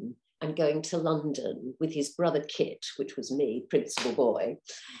fortune and going to London with his brother Kit, which was me, principal boy,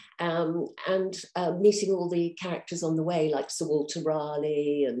 and meeting all the characters on the way, like Sir Walter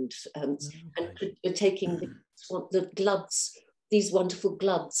Raleigh, and taking the gloves, these wonderful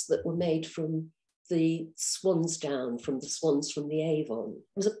gloves that were made from the swans down, from the swans from the Avon.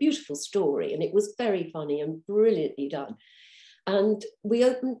 It was a beautiful story, and it was very funny and brilliantly done. And we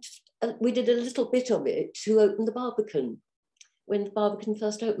did a little bit of it to open the Barbican, when the Barbican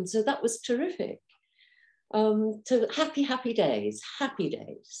first opened. So that was terrific. So happy days, happy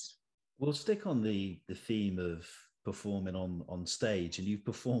days. We'll stick on the theme of performing on stage, and you've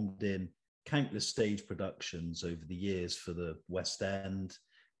performed in countless stage productions over the years, for the West End,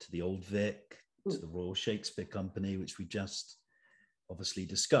 to the Old Vic, to the Royal Shakespeare Company, which we just obviously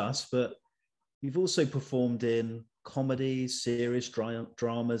discussed, but you've also performed in comedies, serious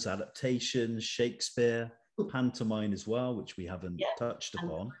dramas, adaptations, Shakespeare, pantomime as well, which we haven't touched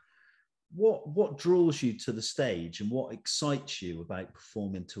upon. What draws you to the stage and what excites you about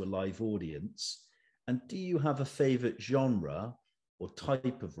performing to a live audience? And do you have a favorite genre or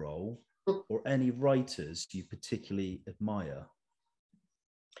type of role or any writers you particularly admire?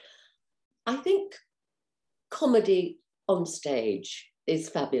 I think comedy on stage is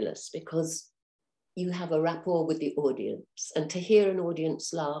fabulous because you have a rapport with the audience, and to hear an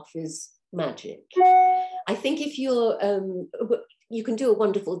audience laugh is magic. I think if you can do a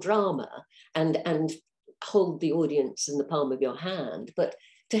wonderful drama and hold the audience in the palm of your hand, but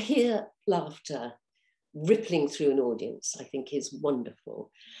to hear laughter rippling through an audience, I think is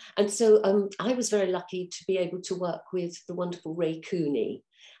wonderful. And so I was very lucky to be able to work with the wonderful Ray Cooney.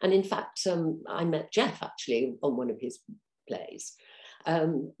 And in fact, I met Jeff actually on one of his plays,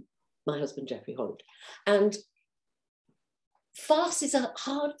 my husband, Jeffrey Holland. And farce is a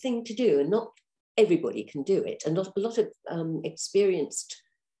hard thing to do, and not everybody can do it. And a lot of experienced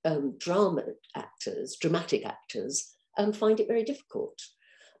dramatic actors find it very difficult.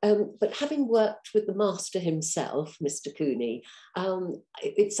 But having worked with the master himself, Mr. Cooney,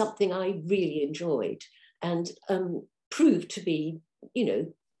 it's something I really enjoyed and proved to be,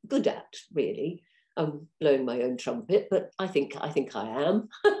 good at, really. I'm blowing my own trumpet, but I think I am.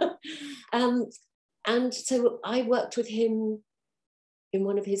 And so I worked with him in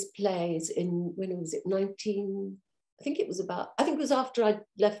one of his plays when was it, I think it was after I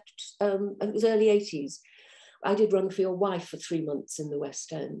left, it was early 80s. I did Run for Your Wife for 3 months in the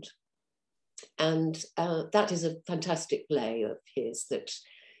West End. And that is a fantastic play of his that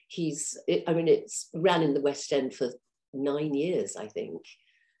it's ran in the West End for 9 years, I think.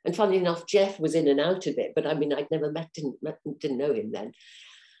 And funnily enough, Jeff was in and out of it, but I'd never didn't know him then.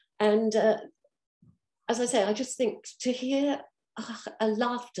 And as I say, I just think to hear a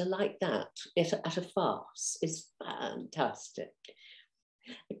laughter like that at a farce is fantastic.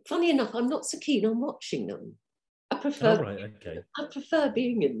 Funny enough, I'm not so keen on watching them. I prefer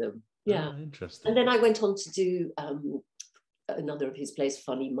being in them. Yeah. Oh, interesting. And then I went on to do another of his plays,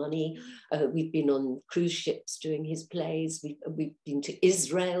 Funny Money. We've been on cruise ships doing his plays. We've been to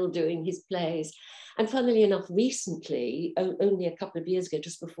Israel doing his plays. And funnily enough, recently, only a couple of years ago,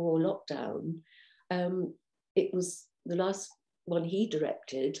 just before lockdown, it was the last one he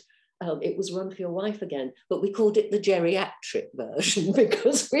directed. It was Run for Your Wife again, but we called it the geriatric version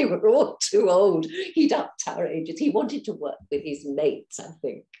because we were all too old. He'd upped our ages. He wanted to work with his mates, I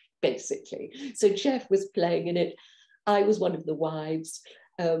think, basically. So Jeff was playing in it. I was one of the wives,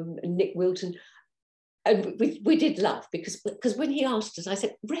 Nick Wilton. And we did laugh because when he asked us, I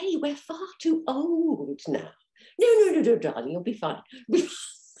said, Ray, we're far too old now. No, darling, you'll be fine.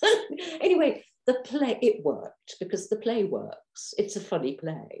 Anyway, the play, it worked because the play works. It's a funny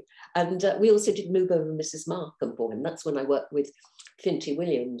play. And we also did Move Over Mrs. Markham for him. That's when I worked with Finty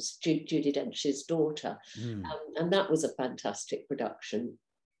Williams, Judy Dench's daughter. And that was a fantastic production.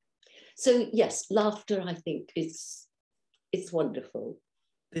 So yes, laughter, I think, it's wonderful.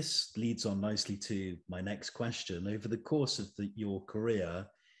 This leads on nicely to my next question. Over the course of your career,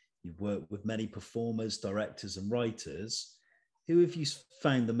 you've worked with many performers, directors, and writers. Who have you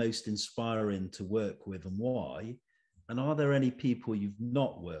found the most inspiring to work with and why? And are there any people you've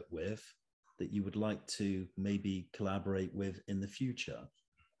not worked with that you would like to maybe collaborate with in the future?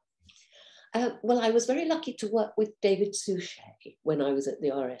 Well, I was very lucky to work with David Suchet when I was at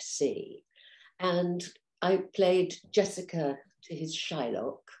the RSC. And I played Jessica to his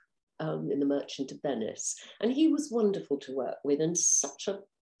Shylock in The Merchant of Venice. And he was wonderful to work with and such a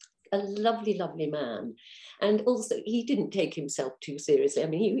lovely, lovely man. And also, he didn't take himself too seriously. I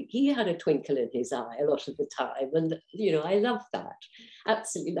mean, he had a twinkle in his eye a lot of the time. And, I love that.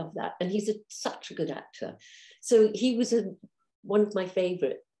 Absolutely love that. And he's such a good actor. So he was one of my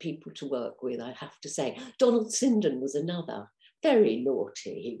favorite people to work with, I have to say. Donald Sinden was another. Very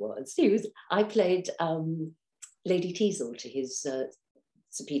naughty he was. I played Lady Teazle to his Sir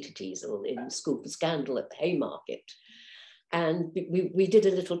Peter Teazle in School for Scandal at the Haymarket. And we did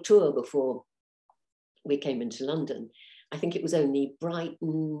a little tour before we came into London. I think it was only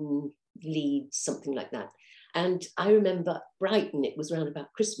Brighton, Leeds, something like that. And I remember Brighton, it was around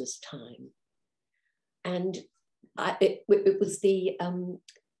about Christmas time. And it was the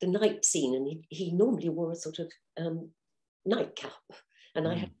night scene, and he normally wore a sort of nightcap. And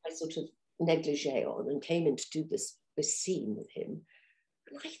I had my sort of negligee on and came in to do this scene with him.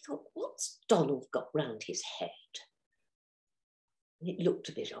 And I thought, what's Donald got round his head? It looked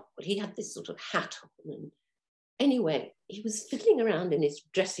a bit awkward. He had this sort of hat on. And anyway, he was fiddling around in his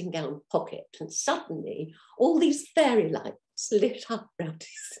dressing gown pocket, and suddenly all these fairy lights lit up round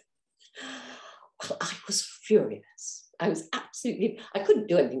his. Well, I was furious. I was absolutely, I couldn't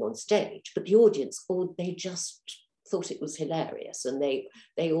do anything on stage, but the audience, they just thought it was hilarious, and they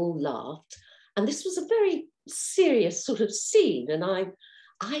all laughed. And this was a very serious sort of scene, and I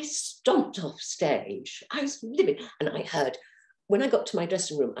stomped off stage. I was livid, and I heard, when I got to my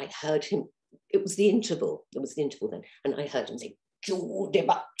dressing room, I heard him, it was the interval then, and I heard him say, "Judy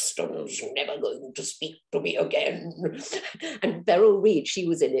Buxton is never going to speak to me again." And Beryl Reid, she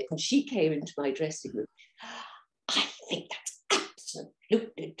was in it, and she came into my dressing room. "I think that's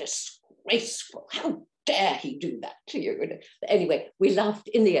absolutely disgraceful. How dare he do that to you?" But anyway, we laughed,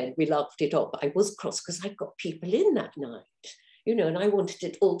 in the end, we laughed it off. I was cross because I'd got people in that night, you know, and I wanted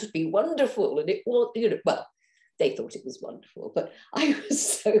it all to be wonderful, and it was, you know, well, they thought it was wonderful, but I was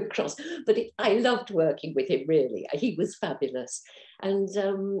so cross. But I loved working with him, really. He was fabulous. And,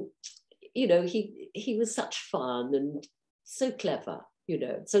 you know, he was such fun and so clever, you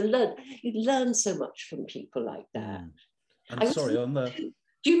know. So you learn so much from people like that. And sorry, on the...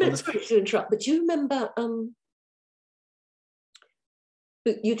 Do you remember, sorry to interrupt, but do you remember,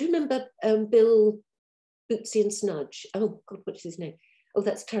 Bill Bootsy and Snudge? Oh, God, what's his name? Oh,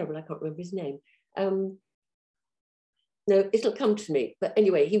 that's terrible. I can't remember his name. No, it'll come to me. But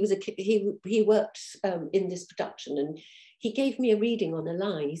anyway, he worked in this production, and he gave me a reading on a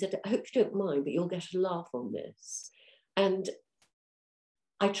line. He said, "I hope you don't mind, but you'll get a laugh on this." And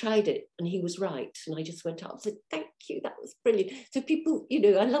I tried it, and he was right. And I just went up and said, "Thank you, that was brilliant." So people, you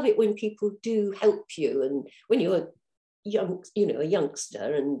know, I love it when people do help you, and when you're young, you know, a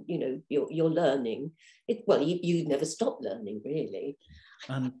youngster, and you know you're learning. Well, you never stop learning, really.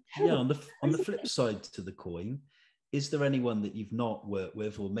 And yeah, on the flip side to the coin, is there anyone that you've not worked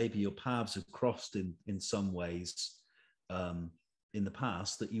with, or maybe your paths have crossed in some ways in the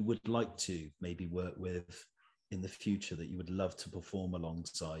past, that you would like to maybe work with in the future, that you would love to perform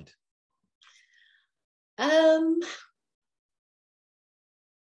alongside? I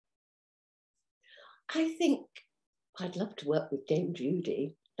think I'd love to work with Dame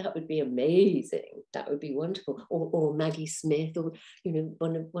Judy. That would be amazing. That would be wonderful. Or Maggie Smith, or you know,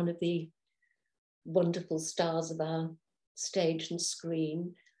 one of the wonderful stars of our stage and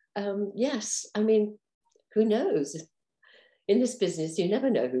screen. Yes, I mean, who knows? In this business, you never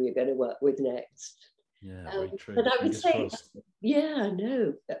know who you're going to work with next. Yeah, very true. But I would Fingers say, crossed. yeah,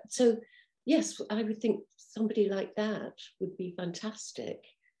 no. So yes, I would think somebody like that would be fantastic.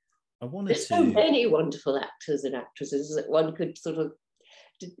 There's so many wonderful actors and actresses that one could sort of,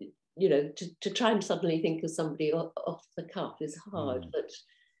 you know, to try and suddenly think of somebody off the cuff is hard. But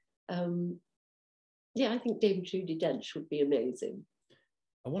yeah, I think Dame Judi Dench would be amazing.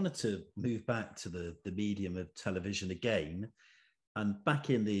 I wanted to move back to the medium of television again. And back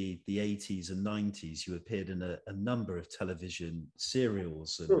in the 80s and 90s, you appeared in a number of television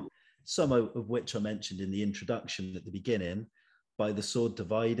serials, and some of which I mentioned in the introduction at the beginning: By the Sword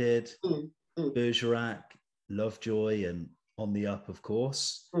Divided, Bergerac, Lovejoy, and On the Up, of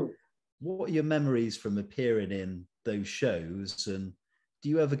course. What are your memories from appearing in those shows? And do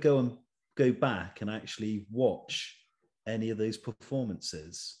you ever go back and actually watch any of those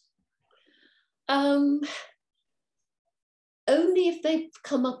performances? Only if they've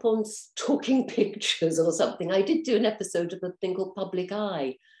come up on Talking Pictures or something. I did do an episode of a thing called Public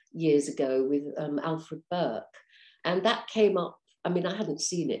Eye years ago with Alfred Burke, and that came up. I mean, I hadn't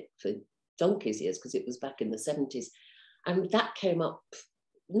seen it for donkey's years because it was back in the 70s, and that came up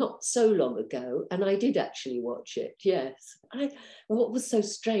not so long ago, and I did actually watch it. Yes, what was so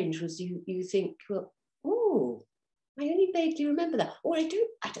strange was you think, well, oh, I only vaguely remember that, or I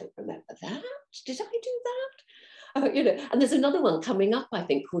don't remember that. Did I do that? You know, and there's another one coming up, I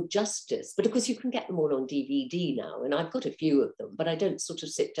think, called Justice, but of course you can get them all on DVD now, and I've got a few of them, but I don't sort of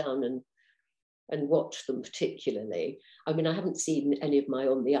sit down and watch them particularly. I mean, I haven't seen any of my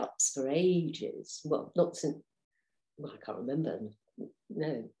On the Ups for ages. Well, not since, well, I can't remember.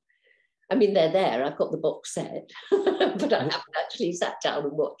 No. I mean, they're there. I've got the box set, but I haven't actually sat down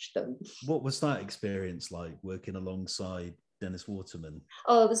and watched them. What was that experience like, working alongside Dennis Waterman?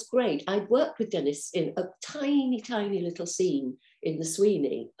 Oh, it was great. I'd worked with Dennis in a tiny, tiny little scene in the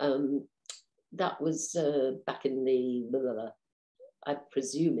Sweeney. That was back in the, I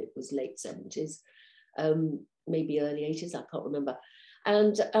presume it was late 70s, maybe early 80s, I can't remember.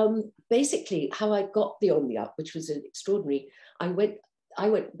 And basically how I got the On the Up, which was an extraordinary, I went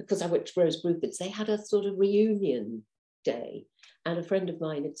because I went to Rose Bruford's. They had a sort of reunion day, and a friend of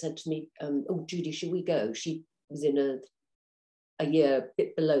mine had said to me, "Oh, Judy, should we go?" She was in a year, a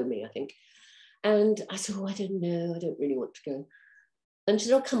bit below me, I think. And I said, oh, I don't know, I don't really want to go. And she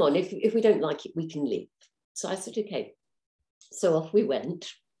said, oh, come on, if we don't like it, we can leave. So I said, okay. So off we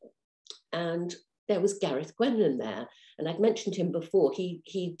went. And there was Gareth Gwenlyn there. And I'd mentioned him before.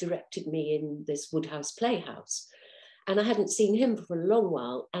 He directed me in this Woodhouse Playhouse. And I hadn't seen him for a long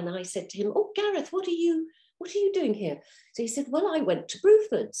while. And I said to him, oh, Gareth, what are you doing here? So he said, well, I went to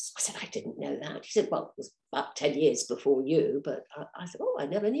Bruford's. I said, I didn't know that. He said, well, it was about 10 years before you. But I said, oh, I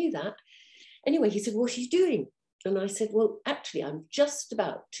never knew that. Anyway, he said, what are you doing? And I said, well, actually, I'm just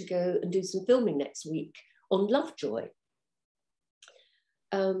about to go and do some filming next week on Lovejoy.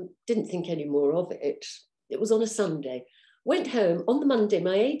 Didn't think any more of it. It was on a Sunday. Went home. On the Monday,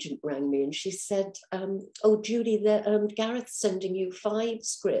 my agent rang me and she said, oh, Judy, Gareth's sending you 5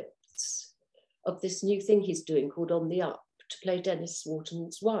 scripts of this new thing he's doing called On the Up to play Dennis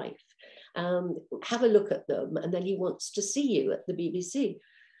Wharton's wife. Have a look at them, and then he wants to see you at the BBC.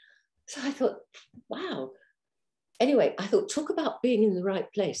 So I thought, wow. Anyway, I thought, talk about being in the right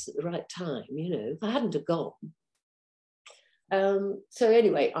place at the right time, you know, if I hadn't have gone. So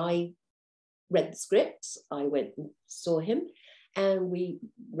anyway, I read the scripts, I went and saw him, and we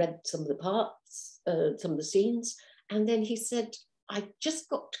read some of the parts, some of the scenes, and then he said, I just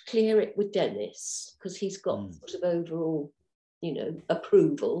got to clear it with Dennis, because he's got sort of overall, you know,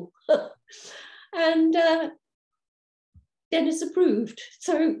 approval. And Dennis approved,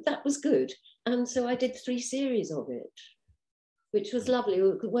 so that was good. And so I did 3 series of it, which was lovely,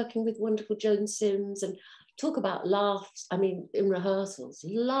 working with wonderful Joan Sims, and talk about laughs. I mean, in rehearsals,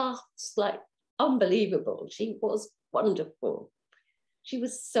 laughs like unbelievable. She was wonderful. She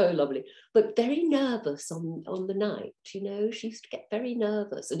was so lovely, but very nervous on the night, you know. She used to get very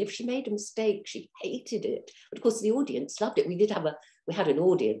nervous. And if she made a mistake, she hated it. But of course, the audience loved it. We had an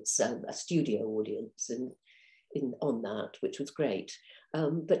audience, a studio audience on that, which was great.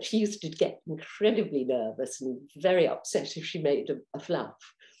 But she used to get incredibly nervous and very upset if she made a fluff.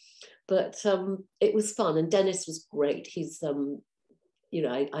 But it was fun, and Dennis was great. He's, you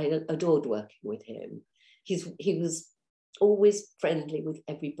know, I adored working with him. He was always friendly with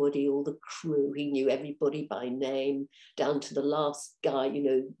everybody, all the crew. He knew everybody by name, down to the last guy, you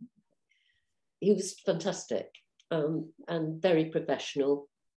know. He was fantastic, and very professional,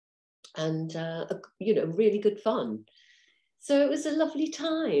 and, you know, really good fun. So it was a lovely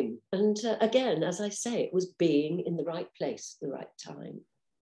time. And again, as I say, it was being in the right place at the right time.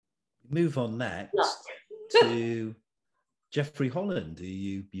 Move on next to Jeffrey Holland, who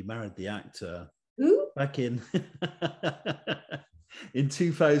you married the actor. Who? Back in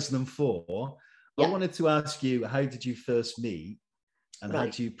 2004. Yeah. I wanted to ask you, how did you first meet, and Right.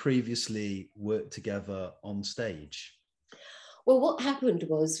 had you previously worked together on stage? Well, what happened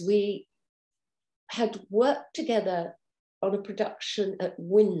was we had worked together on a production at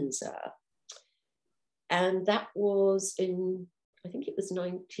Windsor, and that was in, I think it was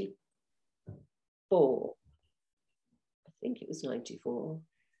 94. I think it was 94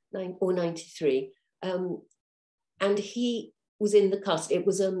 or 93. And he was in the cast. It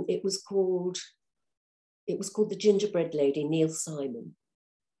was called The Gingerbread Lady, Neil Simon,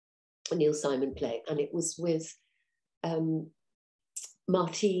 a Neil Simon play, and it was with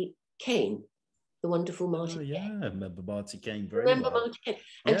Marty Kane, the wonderful Marty. Oh, yeah, Kane. I remember Marty Kane very Remember well. Marty Kane?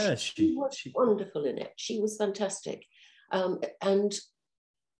 And yeah, she was wonderful in it. She was fantastic. And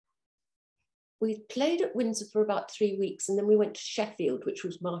we played at Windsor for about 3 weeks, and then we went to Sheffield, which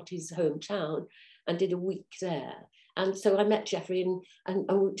was Marty's hometown, and did a week there. And so I met Jeffrey, and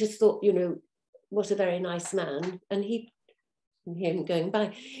I just thought, you know, what a very nice man. And him going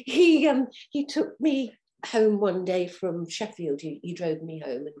by, he took me home one day from Sheffield. He drove me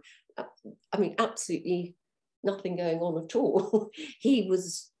home, and I mean, absolutely nothing going on at all. He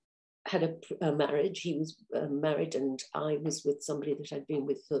had a marriage. He was married, and I was with somebody that I'd been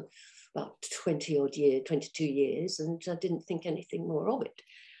with for about 22 years, and I didn't think anything more of it.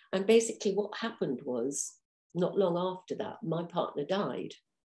 And basically what happened was, not long after that, my partner died.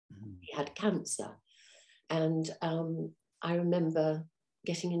 He had cancer. And I remember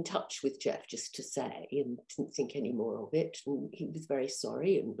getting in touch with Jeff just to say, and didn't think any more of it. And he was very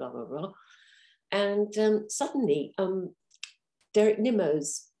sorry and blah, blah, blah. And suddenly, Derek Nimmo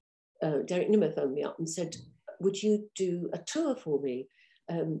phoned me up and said, would you do a tour for me?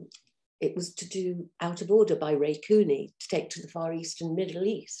 It was to do Out of Order by Ray Cooney, to take to the Far East and Middle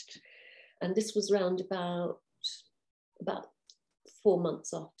East. And this was round about 4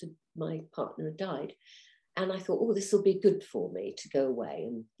 months after my partner had died. And I thought, oh, this will be good for me to go away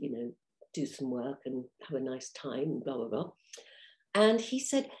and, you know, do some work and have a nice time and blah, blah, blah. And he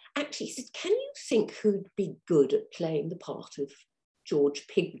said, can you think who'd be good at playing the part of George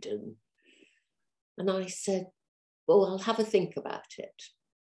Pigden. And I said, well, I'll have a think about it.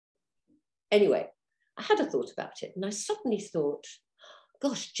 Anyway, I had a thought about it, and I suddenly thought,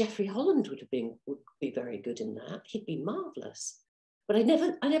 gosh, Jeffrey Holland would be very good in that. He'd be marvellous. But I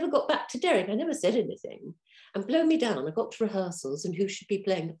never got back to Derek. I never said anything. And blow me down, I got to rehearsals, and who should be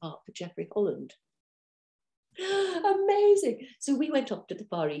playing the part for Jeffrey Holland? Amazing. So we went off to the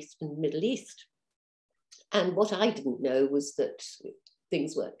Far East and Middle East. And what I didn't know was that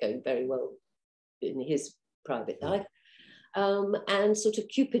things weren't going very well in his private life. And sort of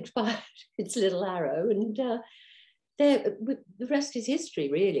Cupid fired its little arrow, and the rest is history,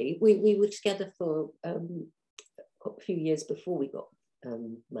 really. We were together for a few years before we got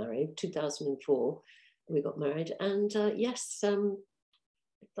married. 2004 we got married, and yes,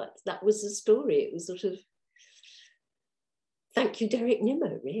 that was the story. It was sort of, thank you, Derek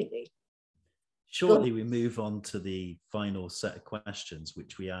Nimmo, really. Shortly we move on to the final set of questions,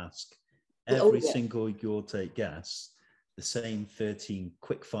 which we ask every single Your Take guest, the same 13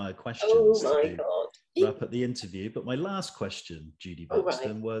 quickfire questions to wrap up the interview. But my last question, Judy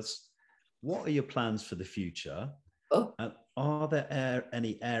Buxton, was, what are your plans for the future? And are there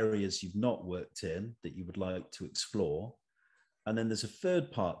any areas you've not worked in that you would like to explore? And then there's a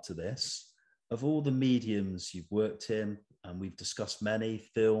third part to this. Of all the mediums you've worked in, and we've discussed many,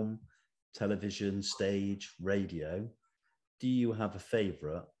 film, television, stage, radio, do you have a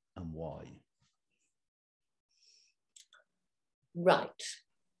favourite, and why? Right.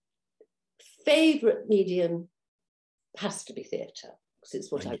 Favourite medium has to be theatre, because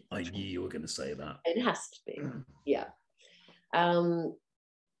it's what I knew you were going to say that. It has to be, yeah.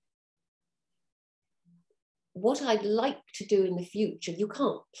 What I'd like to do in the future, you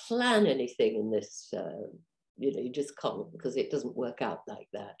can't plan anything in this, you just can't, because it doesn't work out like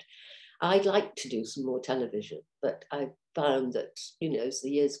that. I'd like to do some more television, but I've found that, as the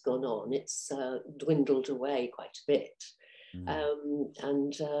years gone on, it's dwindled away quite a bit.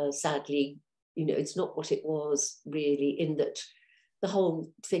 And sadly, it's not what it was really, in that the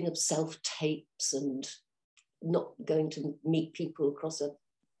whole thing of self-tapes and not going to meet people across a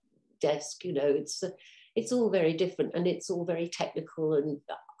desk, it's all very different, and it's all very technical, and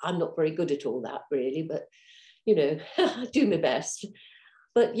I'm not very good at all that really, but I do my best.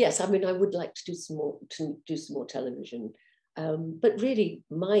 But yes, I would like to do some more television. But really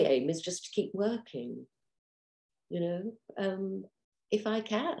my aim is just to keep working, if I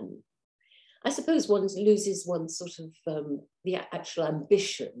can. I suppose one loses one sort of the actual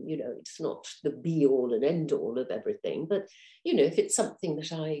ambition, it's not the be all and end all of everything, but, if it's something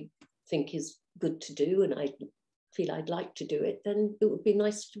that I think is good to do and I feel I'd like to do it, then it would be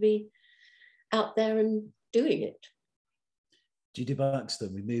nice to be out there and doing it. Judy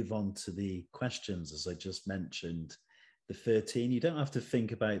Buxton, we move on to the questions, as I just mentioned, the 13. You don't have to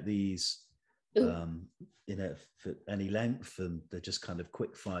think about these for any length, and they're just kind of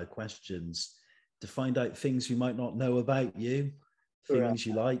quick fire questions to find out things we might not know about you, things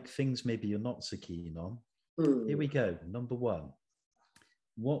you like, things maybe you're not so keen on. Here we go. Number 1.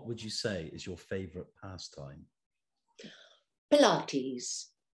 What would you say is your favourite pastime? Pilates.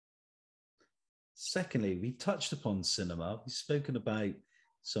 Secondly, we touched upon cinema. We've spoken about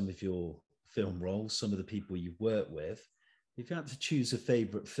some of your film roles, some of the people you've worked with. If you had to choose a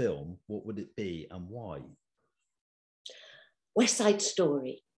favourite film, what would it be and why? West Side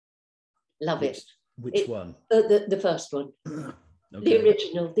Story. Love it. Which one? The first one. Okay.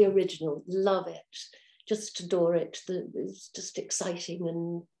 The original. Love it. Just adore it. It's just exciting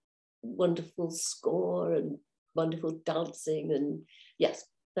and wonderful score and wonderful dancing. And yes,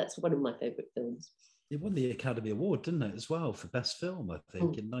 that's one of my favourite films. It won the Academy Award, didn't it, as well, for Best Film, I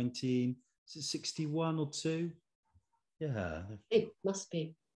think, in 1961 or 2? Yeah. It must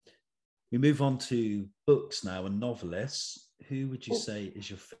be. We move on to books now and novelists. Who would you say is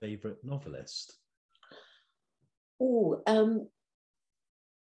your favourite novelist? Do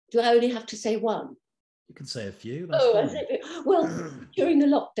I only have to say one? You can say a few. Well, during the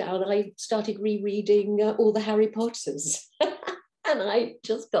lockdown, I started rereading all the Harry Potters. And I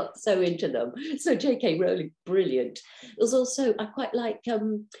just got so into them. So J.K. Rowling, brilliant. There's also, I quite like,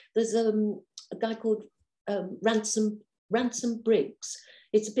 there's a guy called Ransom Briggs.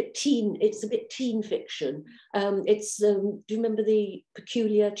 It's a bit teen fiction. Do you remember the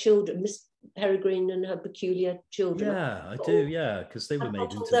Peculiar Children, Miss Peregrine and Her Peculiar Children? Yeah, I do, yeah, because they were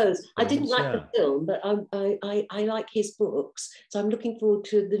made into those. films, I didn't like the film, but I like his books. So I'm looking forward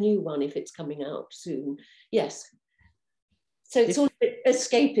to the new one if it's coming out soon. Yes. So it's all a bit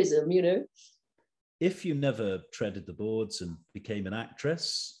escapism, If you never treaded the boards and became an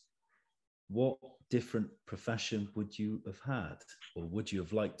actress, what different profession would you have had, or would you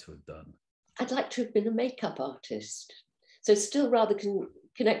have liked to have done? I'd like to have been a makeup artist. So still rather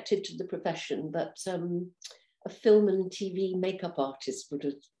connected to the profession, but a film and TV makeup artist would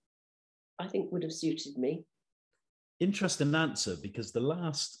have, I think, would have suited me. Interesting answer, because the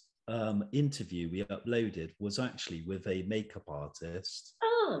last interview we uploaded was actually with a makeup artist.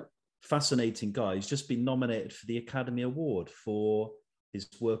 Ah. Fascinating guy. He's just been nominated for the Academy Award for his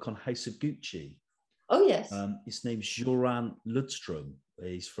work on House of Gucci. Oh, yes. His name's Göran Ludström.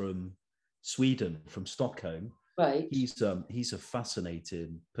 He's from Sweden, from Stockholm. Right. He's a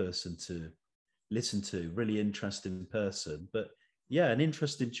fascinating person to listen to, really interesting person. But yeah, an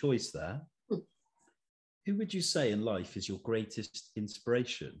interesting choice there. Who would you say in life is your greatest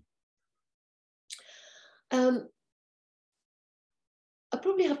inspiration? I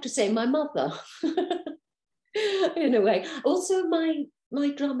probably have to say my mother, in a way. Also, my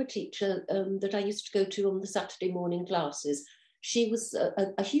drama teacher that I used to go to on the Saturday morning classes, she was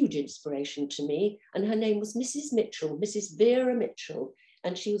a huge inspiration to me, and her name was Mrs. Mitchell, Mrs. Vera Mitchell,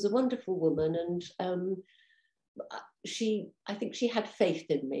 and she was a wonderful woman, and I think she had faith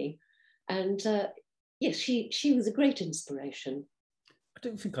in me, and yes, she was a great inspiration. I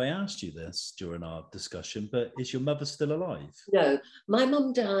don't think I asked you this during our discussion, but is your mother still alive? No, my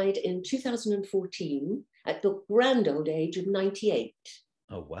mum died in 2014 at the grand old age of 98.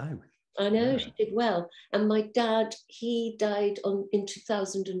 Oh, wow. I know, Yeah. she did well. And my dad, he died in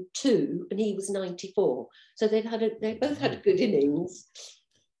 2002 and he was 94. So they both had good innings.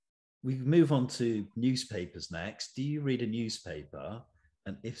 We move on to newspapers next. Do you read a newspaper?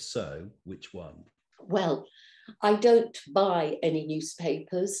 And if so, which one? Well, I don't buy any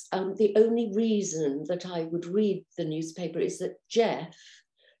newspapers. The only reason that I would read the newspaper is that Jeff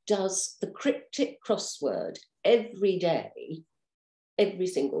does the cryptic crossword every day, every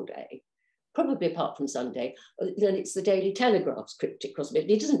single day, probably apart from Sunday. Then it's the Daily Telegraph's cryptic crossword.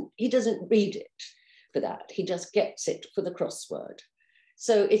 He doesn't read it for that. He just gets it for the crossword.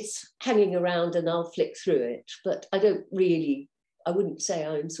 So it's hanging around and I'll flick through it, but I wouldn't say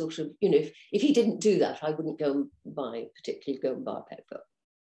I'm sort of, if he didn't do that, I wouldn't particularly go and buy a paper.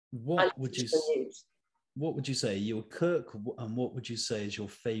 What would you say? You're a cook, and what would you say is your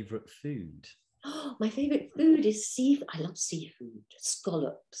favourite food? Oh, my favourite food is seafood. I love seafood,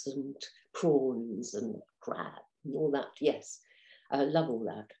 scallops and prawns and crab and all that. Yes, I love all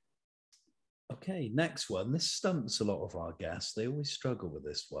that. Okay, next one. This stumps a lot of our guests. They always struggle with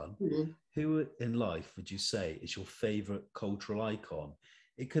this one. Mm-hmm. Who in life would you say is your favourite cultural icon?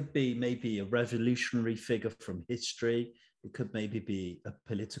 It could be maybe a revolutionary figure from history. It could maybe be a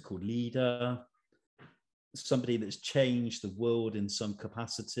political leader, somebody that's changed the world in some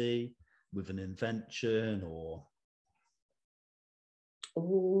capacity with an invention or...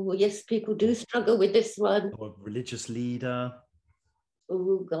 Oh, yes, people do struggle with this one. Or a religious leader.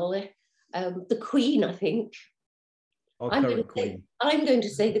 Oh, golly. The Queen, I think. Our current Queen. I'm going to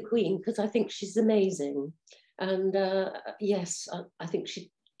say the Queen because I think she's amazing. And yes, I think she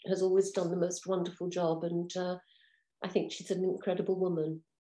has always done the most wonderful job. And I think she's an incredible woman.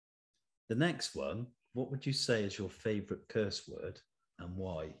 The next one, what would you say is your favourite curse word and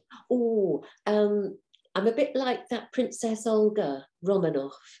why? Oh, I'm a bit like that Princess Olga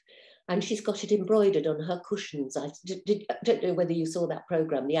Romanov. And she's got it embroidered on her cushions. I don't know whether you saw that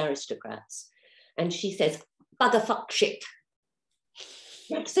programme, The Aristocrats. And she says, bugger fuck shit.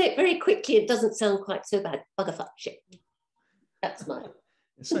 You have to say it very quickly. It doesn't sound quite so bad. Bugger fuck shit. That's mine.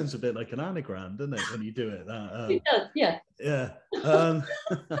 It sounds a bit like an anagram, doesn't it, when you do it? It does, yeah. Yeah.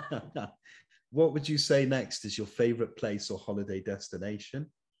 What would you say next is your favourite place or holiday destination?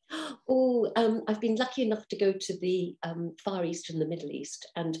 Oh, I've been lucky enough to go to the Far East and the Middle East,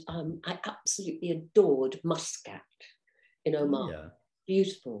 and I absolutely adored Muscat in Oman. Yeah.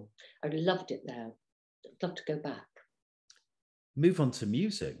 Beautiful. I loved it there. I'd love to go back. Move on to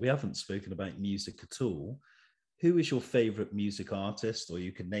music. We haven't spoken about music at all. Who is your favourite music artist, or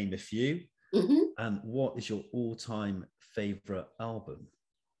you can name a few? Mm-hmm. And what is your all-time favourite album?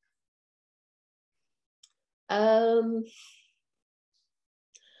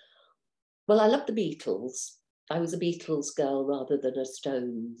 Well, I love the Beatles. I was a Beatles girl rather than a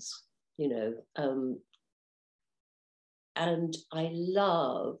Stones, and I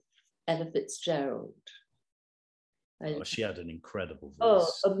love Ella Fitzgerald. She had an incredible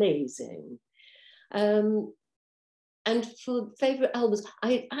voice. Oh, amazing. And for favourite albums,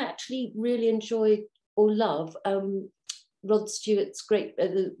 I actually really enjoy or love Rod Stewart's Great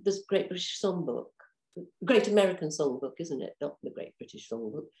British Songbook. Great American Songbook, isn't it? Not the Great British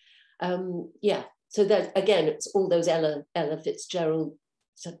Songbook. So that again, it's all those Ella Fitzgerald,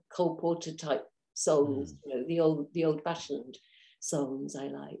 Cole Porter type songs, you know, the old-fashioned songs I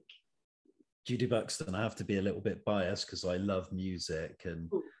like. Judy Buxton, I have to be a little bit biased because I love music,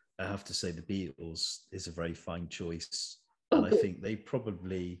 and I have to say the Beatles is a very fine choice. And I think they'd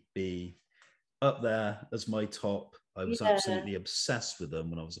probably be up there as my top. I was absolutely obsessed with them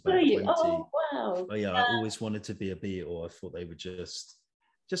when I was about 20. Oh, wow. Oh, yeah, I always wanted to be a Beatle. I thought they were just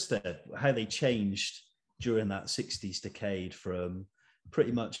how they changed during that 60s decade from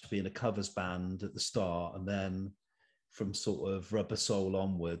pretty much being a covers band at the start, and then from sort of Rubber Soul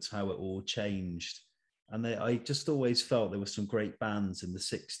onwards, how it all changed. And I just always felt there were some great bands in the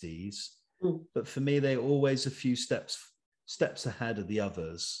 60s, but for me, they were always a few steps ahead of the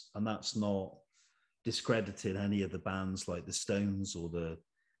others. And that's not discrediting any of the bands like the Stones or the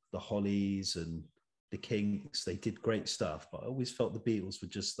Hollies and the Kinks. They did great stuff, but I always felt the Beatles were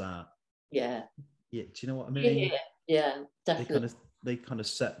just that. Yeah. Yeah. Do you know what I mean? Yeah, definitely. They kind of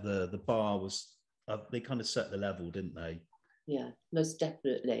set the bar was, they kind of set the level, didn't they? Yeah, most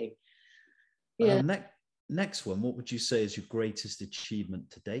definitely. Yeah. Next one, what would you say is your greatest achievement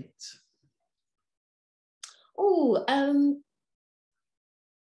to date? Oh, I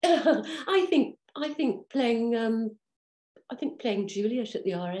think playing Juliet at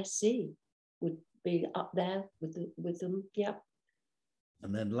the RSC would be up there with them. Yeah.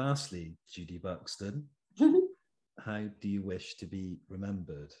 And then lastly, Judy Buxton, how do you wish to be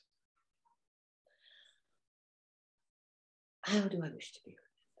remembered? How do I wish to be remembered?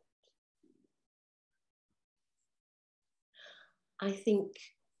 I think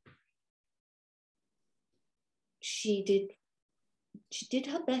she did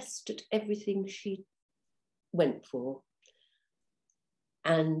her best at everything she went for,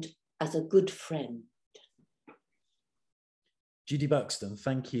 and as a good friend. Judy Buxton,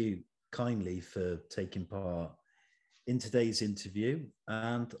 thank you kindly for taking part in today's interview,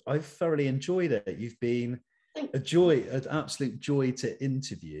 and I've thoroughly enjoyed it. You've been a joy, an absolute joy to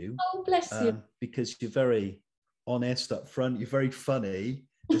interview. Oh, bless you. Because you're very honest up front, you're very funny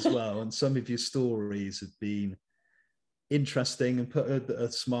as well, and some of your stories have been interesting and put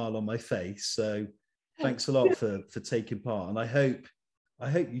a smile on my face. So thanks a lot for taking part, and I hope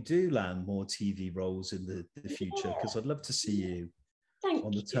you do land more TV roles in the future, because I'd love to see you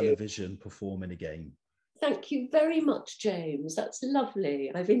on the television performing again. Thank you very much, James. That's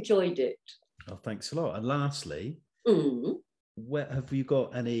lovely. I've enjoyed it. Oh, thanks a lot. And lastly, where have you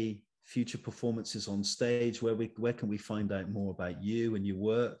got any future performances on stage? Where can we find out more about you and your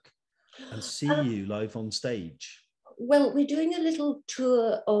work and see you live on stage? Well, we're doing a little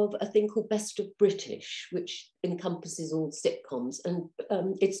tour of a thing called Best of British, which encompasses all sitcoms, and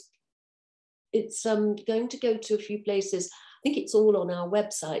it's going to go to a few places. I think it's all on our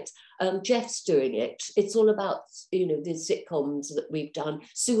website. Jeff's doing it. It's all about, you know, the sitcoms that we've done.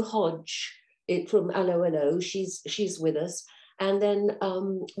 Sue Hodge from Allo Allo, she's with us. And then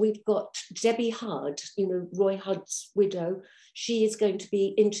we've got Debbie Hudd, you know, Roy Hudd's widow. She is going to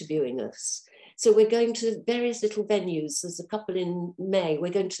be interviewing us. So we're going to various little venues. There's a couple in May.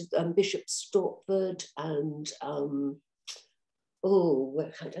 We're going to Bishop Stortford and, I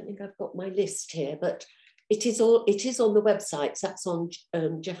don't think I've got my list here, but it is on the website. So that's on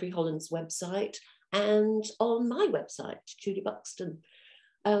Jeffrey Holland's website and on my website, Judy Buxton.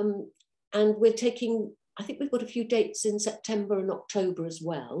 And we're taking, I think we've got a few dates in September and October as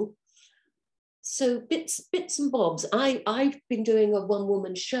well. So bits and bobs. I've been doing a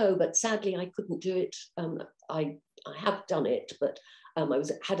one-woman show, but sadly I couldn't do it. I have done it, but I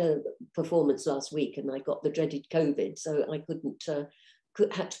had a performance last week and I got the dreaded COVID, so I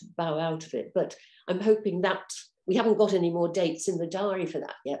had to bow out of it. But I'm hoping that we haven't got any more dates in the diary for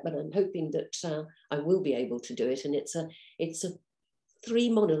that yet, but I'm hoping that I will be able to do it. And it's a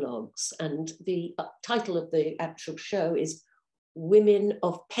 3 monologues, and the title of the actual show is Women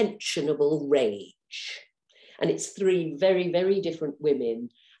of Pensionable Rage. And it's 3 very, very different women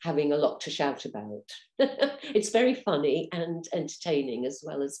having a lot to shout about. It's very funny and entertaining, as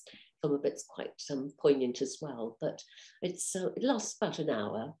well as some of it's quite poignant as well. But it lasts about an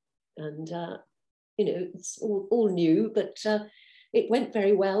hour, and you know, it's all new, but it went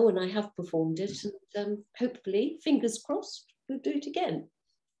very well, and I have performed it, and hopefully, fingers crossed, we'll do it again.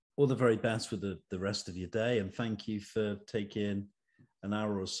 All the very best with the rest of your day, and thank you for taking an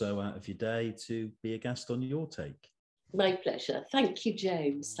hour or so out of your day to be a guest on Your Take. My pleasure. Thank you,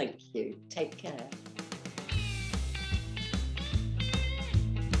 James. Thank you. Take care.